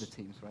 all of the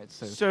teams, right?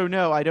 So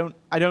no, I don't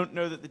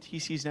know that the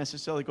TC is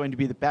necessarily going to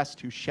be the best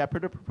to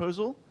shepherd a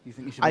proposal. You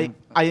think you should?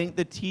 I think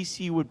the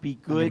TC would be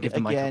good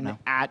again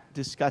at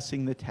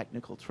discussing the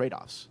technical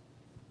trade-offs.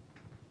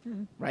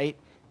 Right?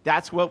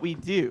 That's what we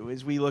do.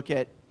 Is we look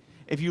at,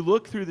 if you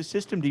look through the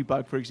system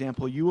debug, for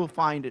example, you will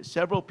find that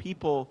several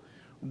people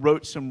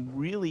wrote some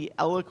really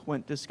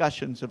eloquent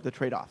discussions of the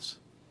trade-offs.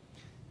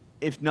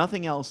 If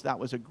nothing else, that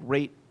was a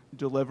great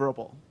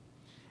deliverable.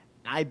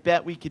 I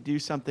bet we could do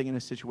something in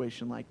a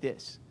situation like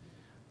this.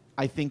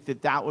 I think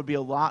that that would be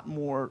a lot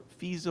more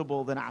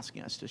feasible than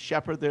asking us to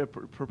shepherd the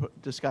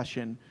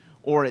discussion,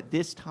 or at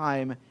this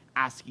time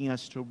asking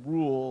us to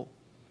rule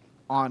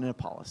on a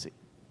policy.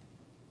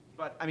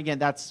 But again,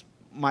 that's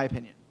my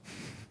opinion.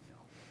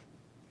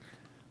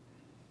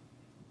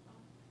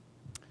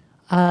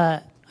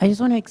 I just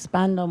want to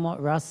expand on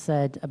what Russ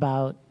said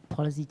about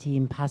policy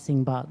team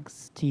passing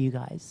bugs to you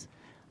guys.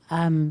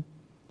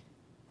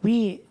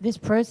 This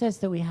process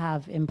that we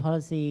have in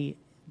policy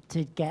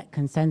to get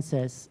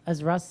consensus,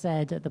 as Russ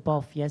said at the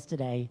BOF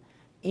yesterday,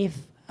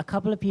 if a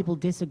couple of people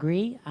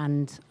disagree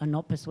and are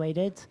not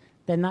persuaded,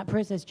 then that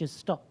process just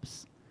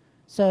stops.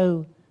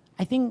 So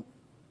I think,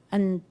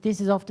 and this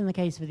is often the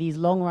case for these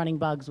long-running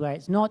bugs where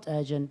it's not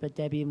urgent, but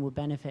Debian will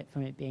benefit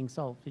from it being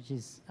solved, which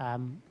is how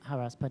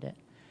Russ put it.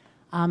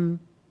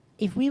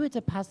 If we were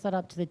to pass that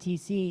up to the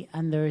TC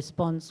and the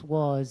response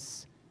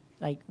was,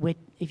 like,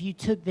 if you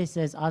took this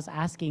as us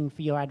asking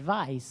for your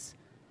advice,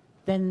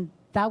 then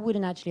that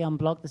wouldn't actually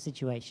unblock the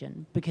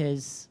situation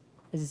because,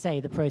 as I say,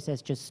 the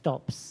process just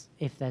stops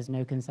if there's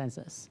no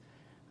consensus.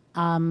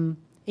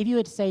 If you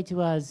were to say to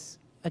us,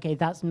 okay,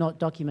 that's not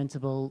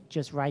documentable,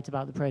 just write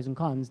about the pros and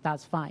cons,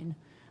 that's fine.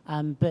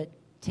 But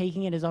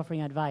taking it as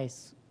offering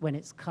advice when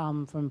it's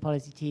come from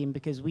policy team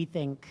because we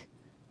think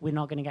we're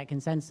not going to get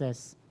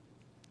consensus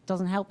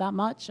doesn't help that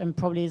much and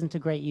probably isn't a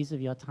great use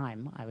of your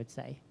time, I would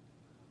say.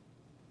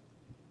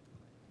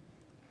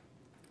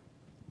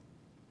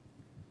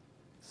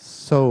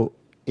 So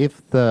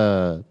if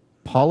the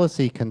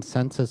policy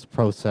consensus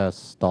process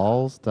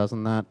stalls,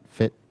 doesn't that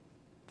fit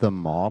the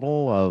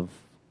model of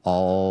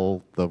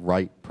all the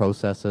right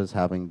processes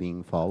having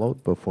been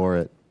followed before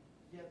it?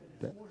 Yeah,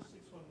 but it's more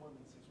 611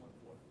 than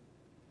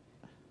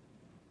 614.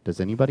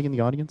 Does anybody in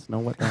the audience know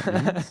what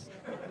that means?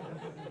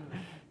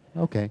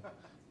 Okay,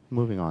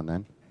 moving on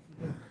then.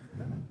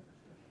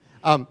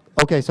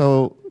 Okay,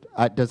 so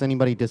does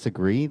anybody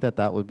disagree that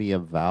that would be a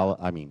valid,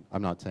 I mean,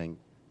 I'm not saying,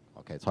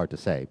 okay, it's hard to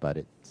say, but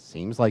it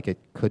seems like it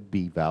could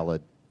be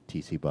valid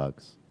TC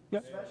bugs.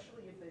 Yep.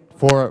 Especially if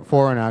they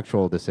For an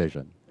actual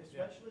decision.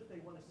 Especially if they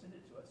want to send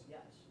it to us, yes.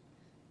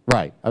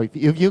 Right.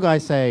 If you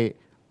guys say,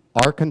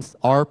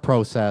 our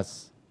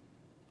process,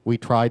 we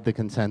tried the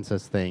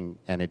consensus thing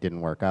and it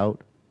didn't work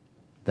out,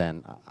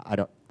 then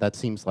that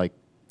seems like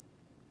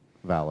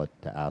valid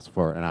to ask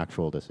for an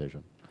actual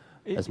decision.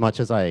 As much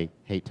as I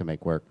hate to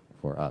make work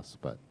for us,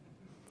 but.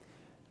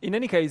 In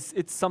any case,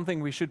 it's something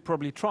we should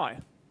probably try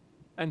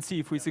and see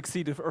if we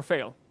succeed or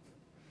fail.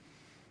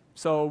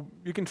 So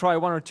you can try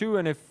one or two,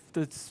 and if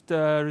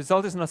the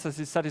result is not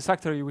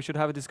satisfactory, we should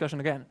have a discussion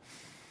again.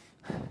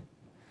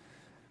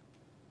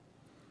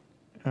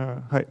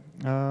 Hi.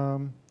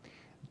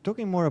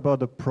 Talking more about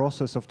the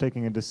process of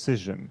taking a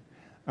decision.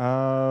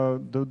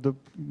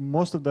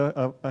 Most of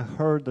I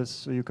heard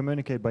this you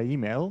communicate by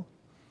email.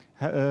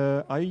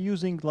 Are you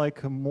using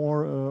like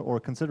more or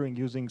considering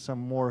using some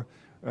more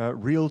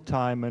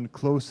real-time and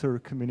closer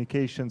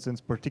communications in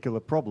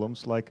particular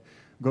problems, like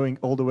going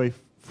all the way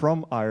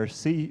from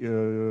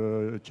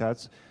IRC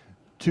chats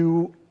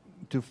to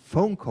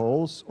phone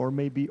calls, or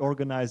maybe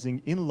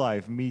organizing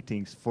in-live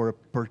meetings for a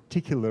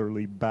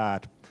particularly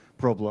bad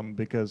problem?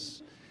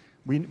 Because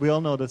we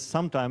all know that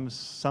sometimes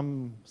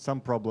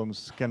some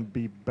problems can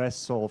be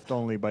best solved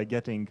only by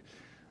getting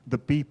the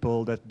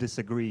people that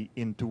disagree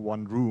into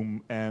one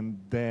room and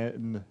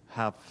then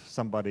have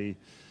somebody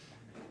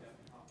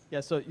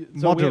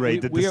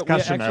moderate the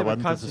discussion, I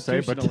wanted to say,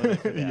 but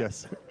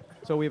yes.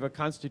 So we have a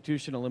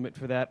constitutional limit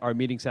for that. Our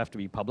meetings have to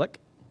be public.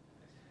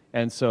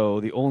 And so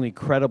the only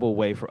credible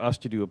way for us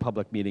to do a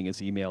public meeting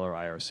is email or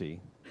IRC.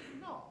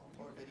 No,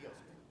 or video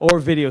streaming. Or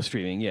video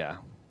streaming, yeah.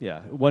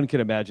 Yeah, one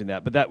can imagine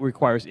that, but that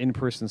requires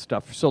in-person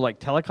stuff. So like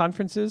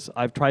teleconferences,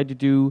 I've tried to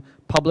do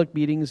public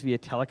meetings via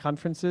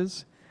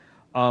teleconferences.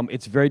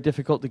 It's very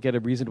difficult to get a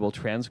reasonable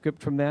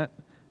transcript from that.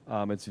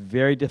 It's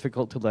very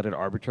difficult to let an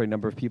arbitrary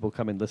number of people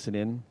come and listen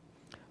in.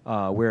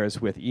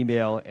 Whereas with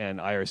email and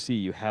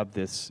IRC, you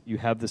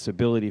have this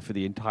ability for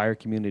the entire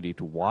community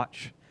to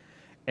watch.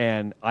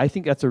 And I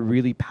think that's a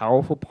really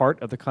powerful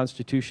part of the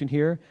Constitution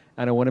here,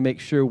 and I want to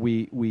make sure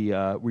we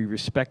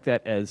respect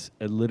that as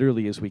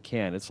literally as we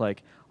can. It's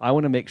like, I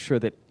want to make sure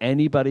that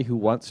anybody who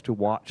wants to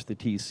watch the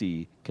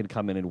TC can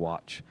come in and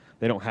watch.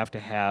 They don't have to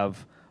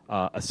have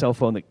a cell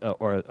phone that,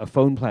 or a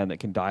phone plan that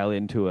can dial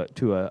into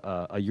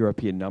a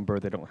European number.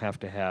 They don't have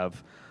to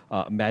have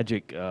enough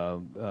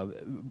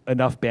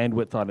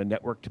bandwidth on a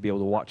network to be able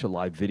to watch a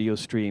live video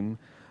stream.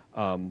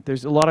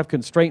 There's a lot of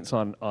constraints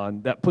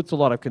that puts a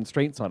lot of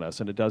constraints on us,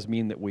 and it does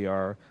mean that we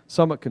are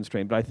somewhat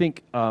constrained. But I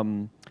think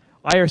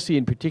IRC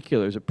in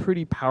particular is a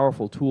pretty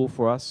powerful tool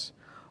for us.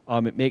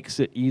 It makes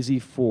it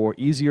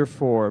easier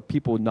for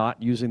people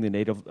not using the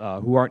native,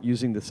 who aren't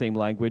using the same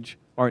language,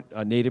 aren't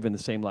native in the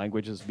same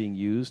language as being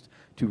used,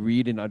 to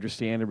read and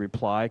understand and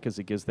reply, because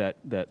it gives that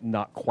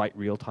not quite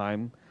real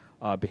time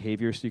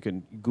behavior. So you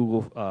can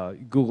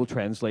Google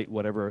Translate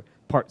whatever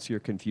parts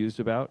you're confused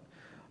about.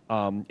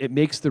 It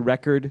makes the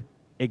record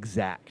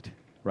exact,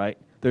 right?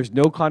 There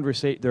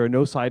are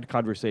no side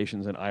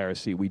conversations in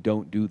IRC. We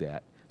don't do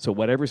that. So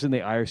whatever's in the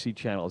IRC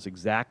channel is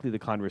exactly the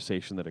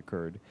conversation that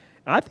occurred.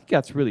 And I think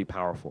that's really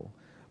powerful.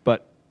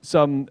 But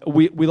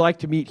we like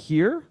to meet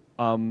here,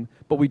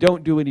 but we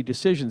don't do any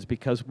decisions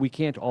because we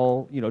can't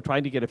all,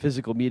 trying to get a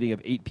physical meeting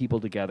of 8 people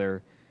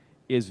together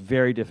is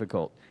very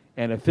difficult.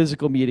 And a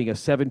physical meeting of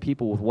 7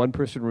 people with 1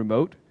 person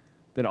remote,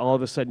 then all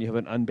of a sudden you have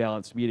an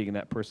unbalanced meeting and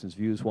that person's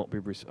views won't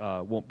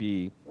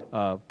be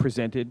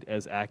presented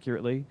as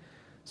accurately.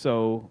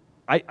 So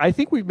I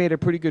think we've made a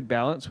pretty good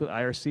balance with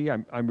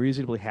IRC. I'm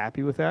reasonably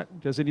happy with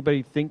that. Does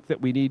anybody think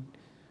that we need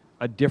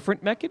a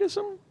different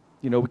mechanism?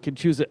 We can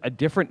choose a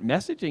different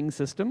messaging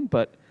system,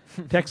 but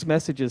text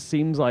messages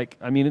seems like,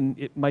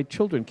 my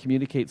children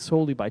communicate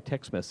solely by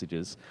text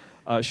messages.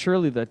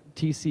 Surely the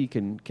TC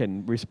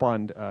can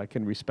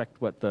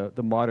respect what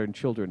the modern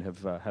children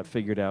have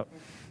figured out.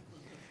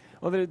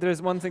 Well,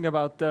 there's one thing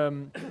about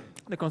the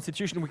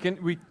Constitution.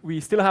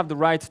 We still have the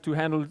right to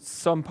handle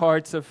some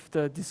parts of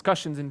the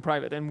discussions in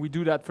private, and we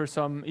do that for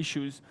some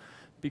issues,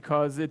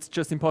 because it's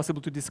just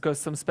impossible to discuss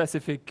some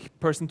specific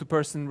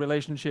person-to-person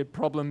relationship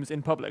problems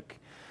in public.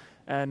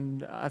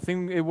 And I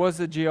think it was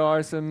a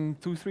GR some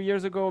 2-3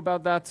 years ago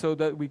about that, so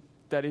that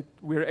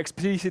we're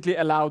explicitly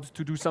allowed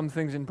to do some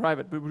things in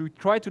private, but we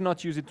try to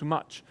not use it too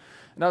much.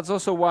 And that's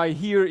also why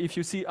here, if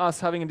you see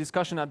us having a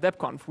discussion at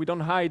DebConf, we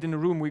don't hide in a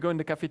room, we go in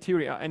the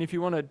cafeteria. And if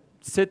you want to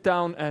sit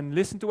down and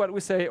listen to what we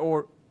say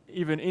or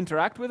even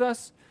interact with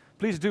us,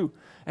 please do.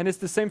 And it's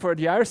the same for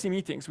the IRC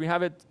meetings. We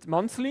have it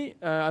monthly.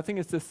 I think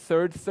it's the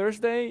 3rd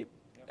Thursday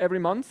every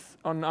month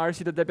on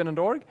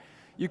irc.debian.org.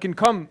 You can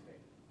come.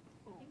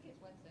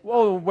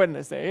 Well,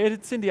 Wednesday.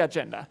 It's in the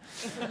agenda.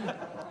 The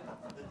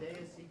day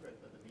is secret,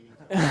 but the meeting.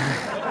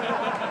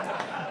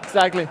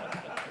 Exactly.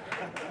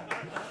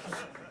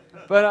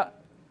 But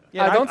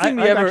yeah, I don't think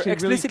we ever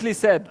explicitly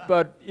said,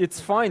 but it's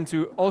fine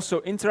to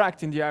also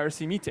interact in the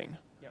IRC meeting.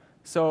 Yep.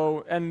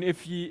 So, and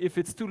if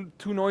it's too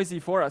noisy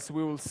for us,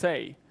 we will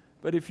say.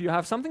 But if you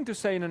have something to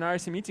say in an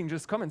IRC meeting,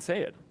 just come and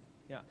say it.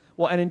 Yeah.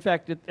 Well, and in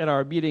fact, at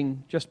our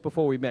meeting just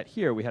before we met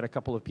here, we had a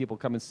couple of people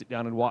come and sit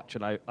down and watch,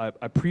 and I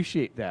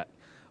appreciate that.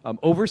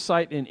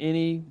 Oversight in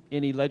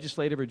any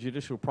legislative or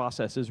judicial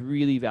process is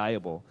really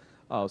valuable.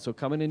 So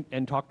come in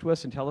and talk to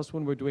us and tell us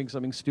when we're doing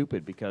something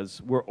stupid,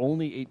 because we're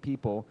only 8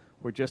 people.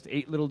 We're just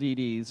 8 little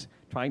DDs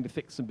trying to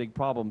fix some big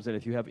problems. And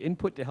if you have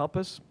input to help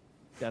us,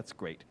 that's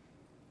great.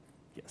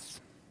 Yes.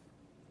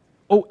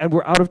 Oh, and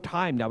we're out of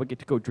time. Now we get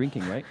to go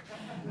drinking, right?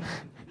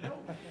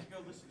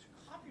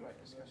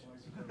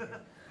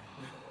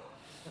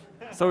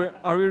 So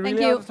are we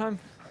really out of time?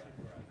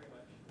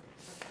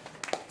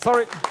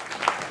 Sorry.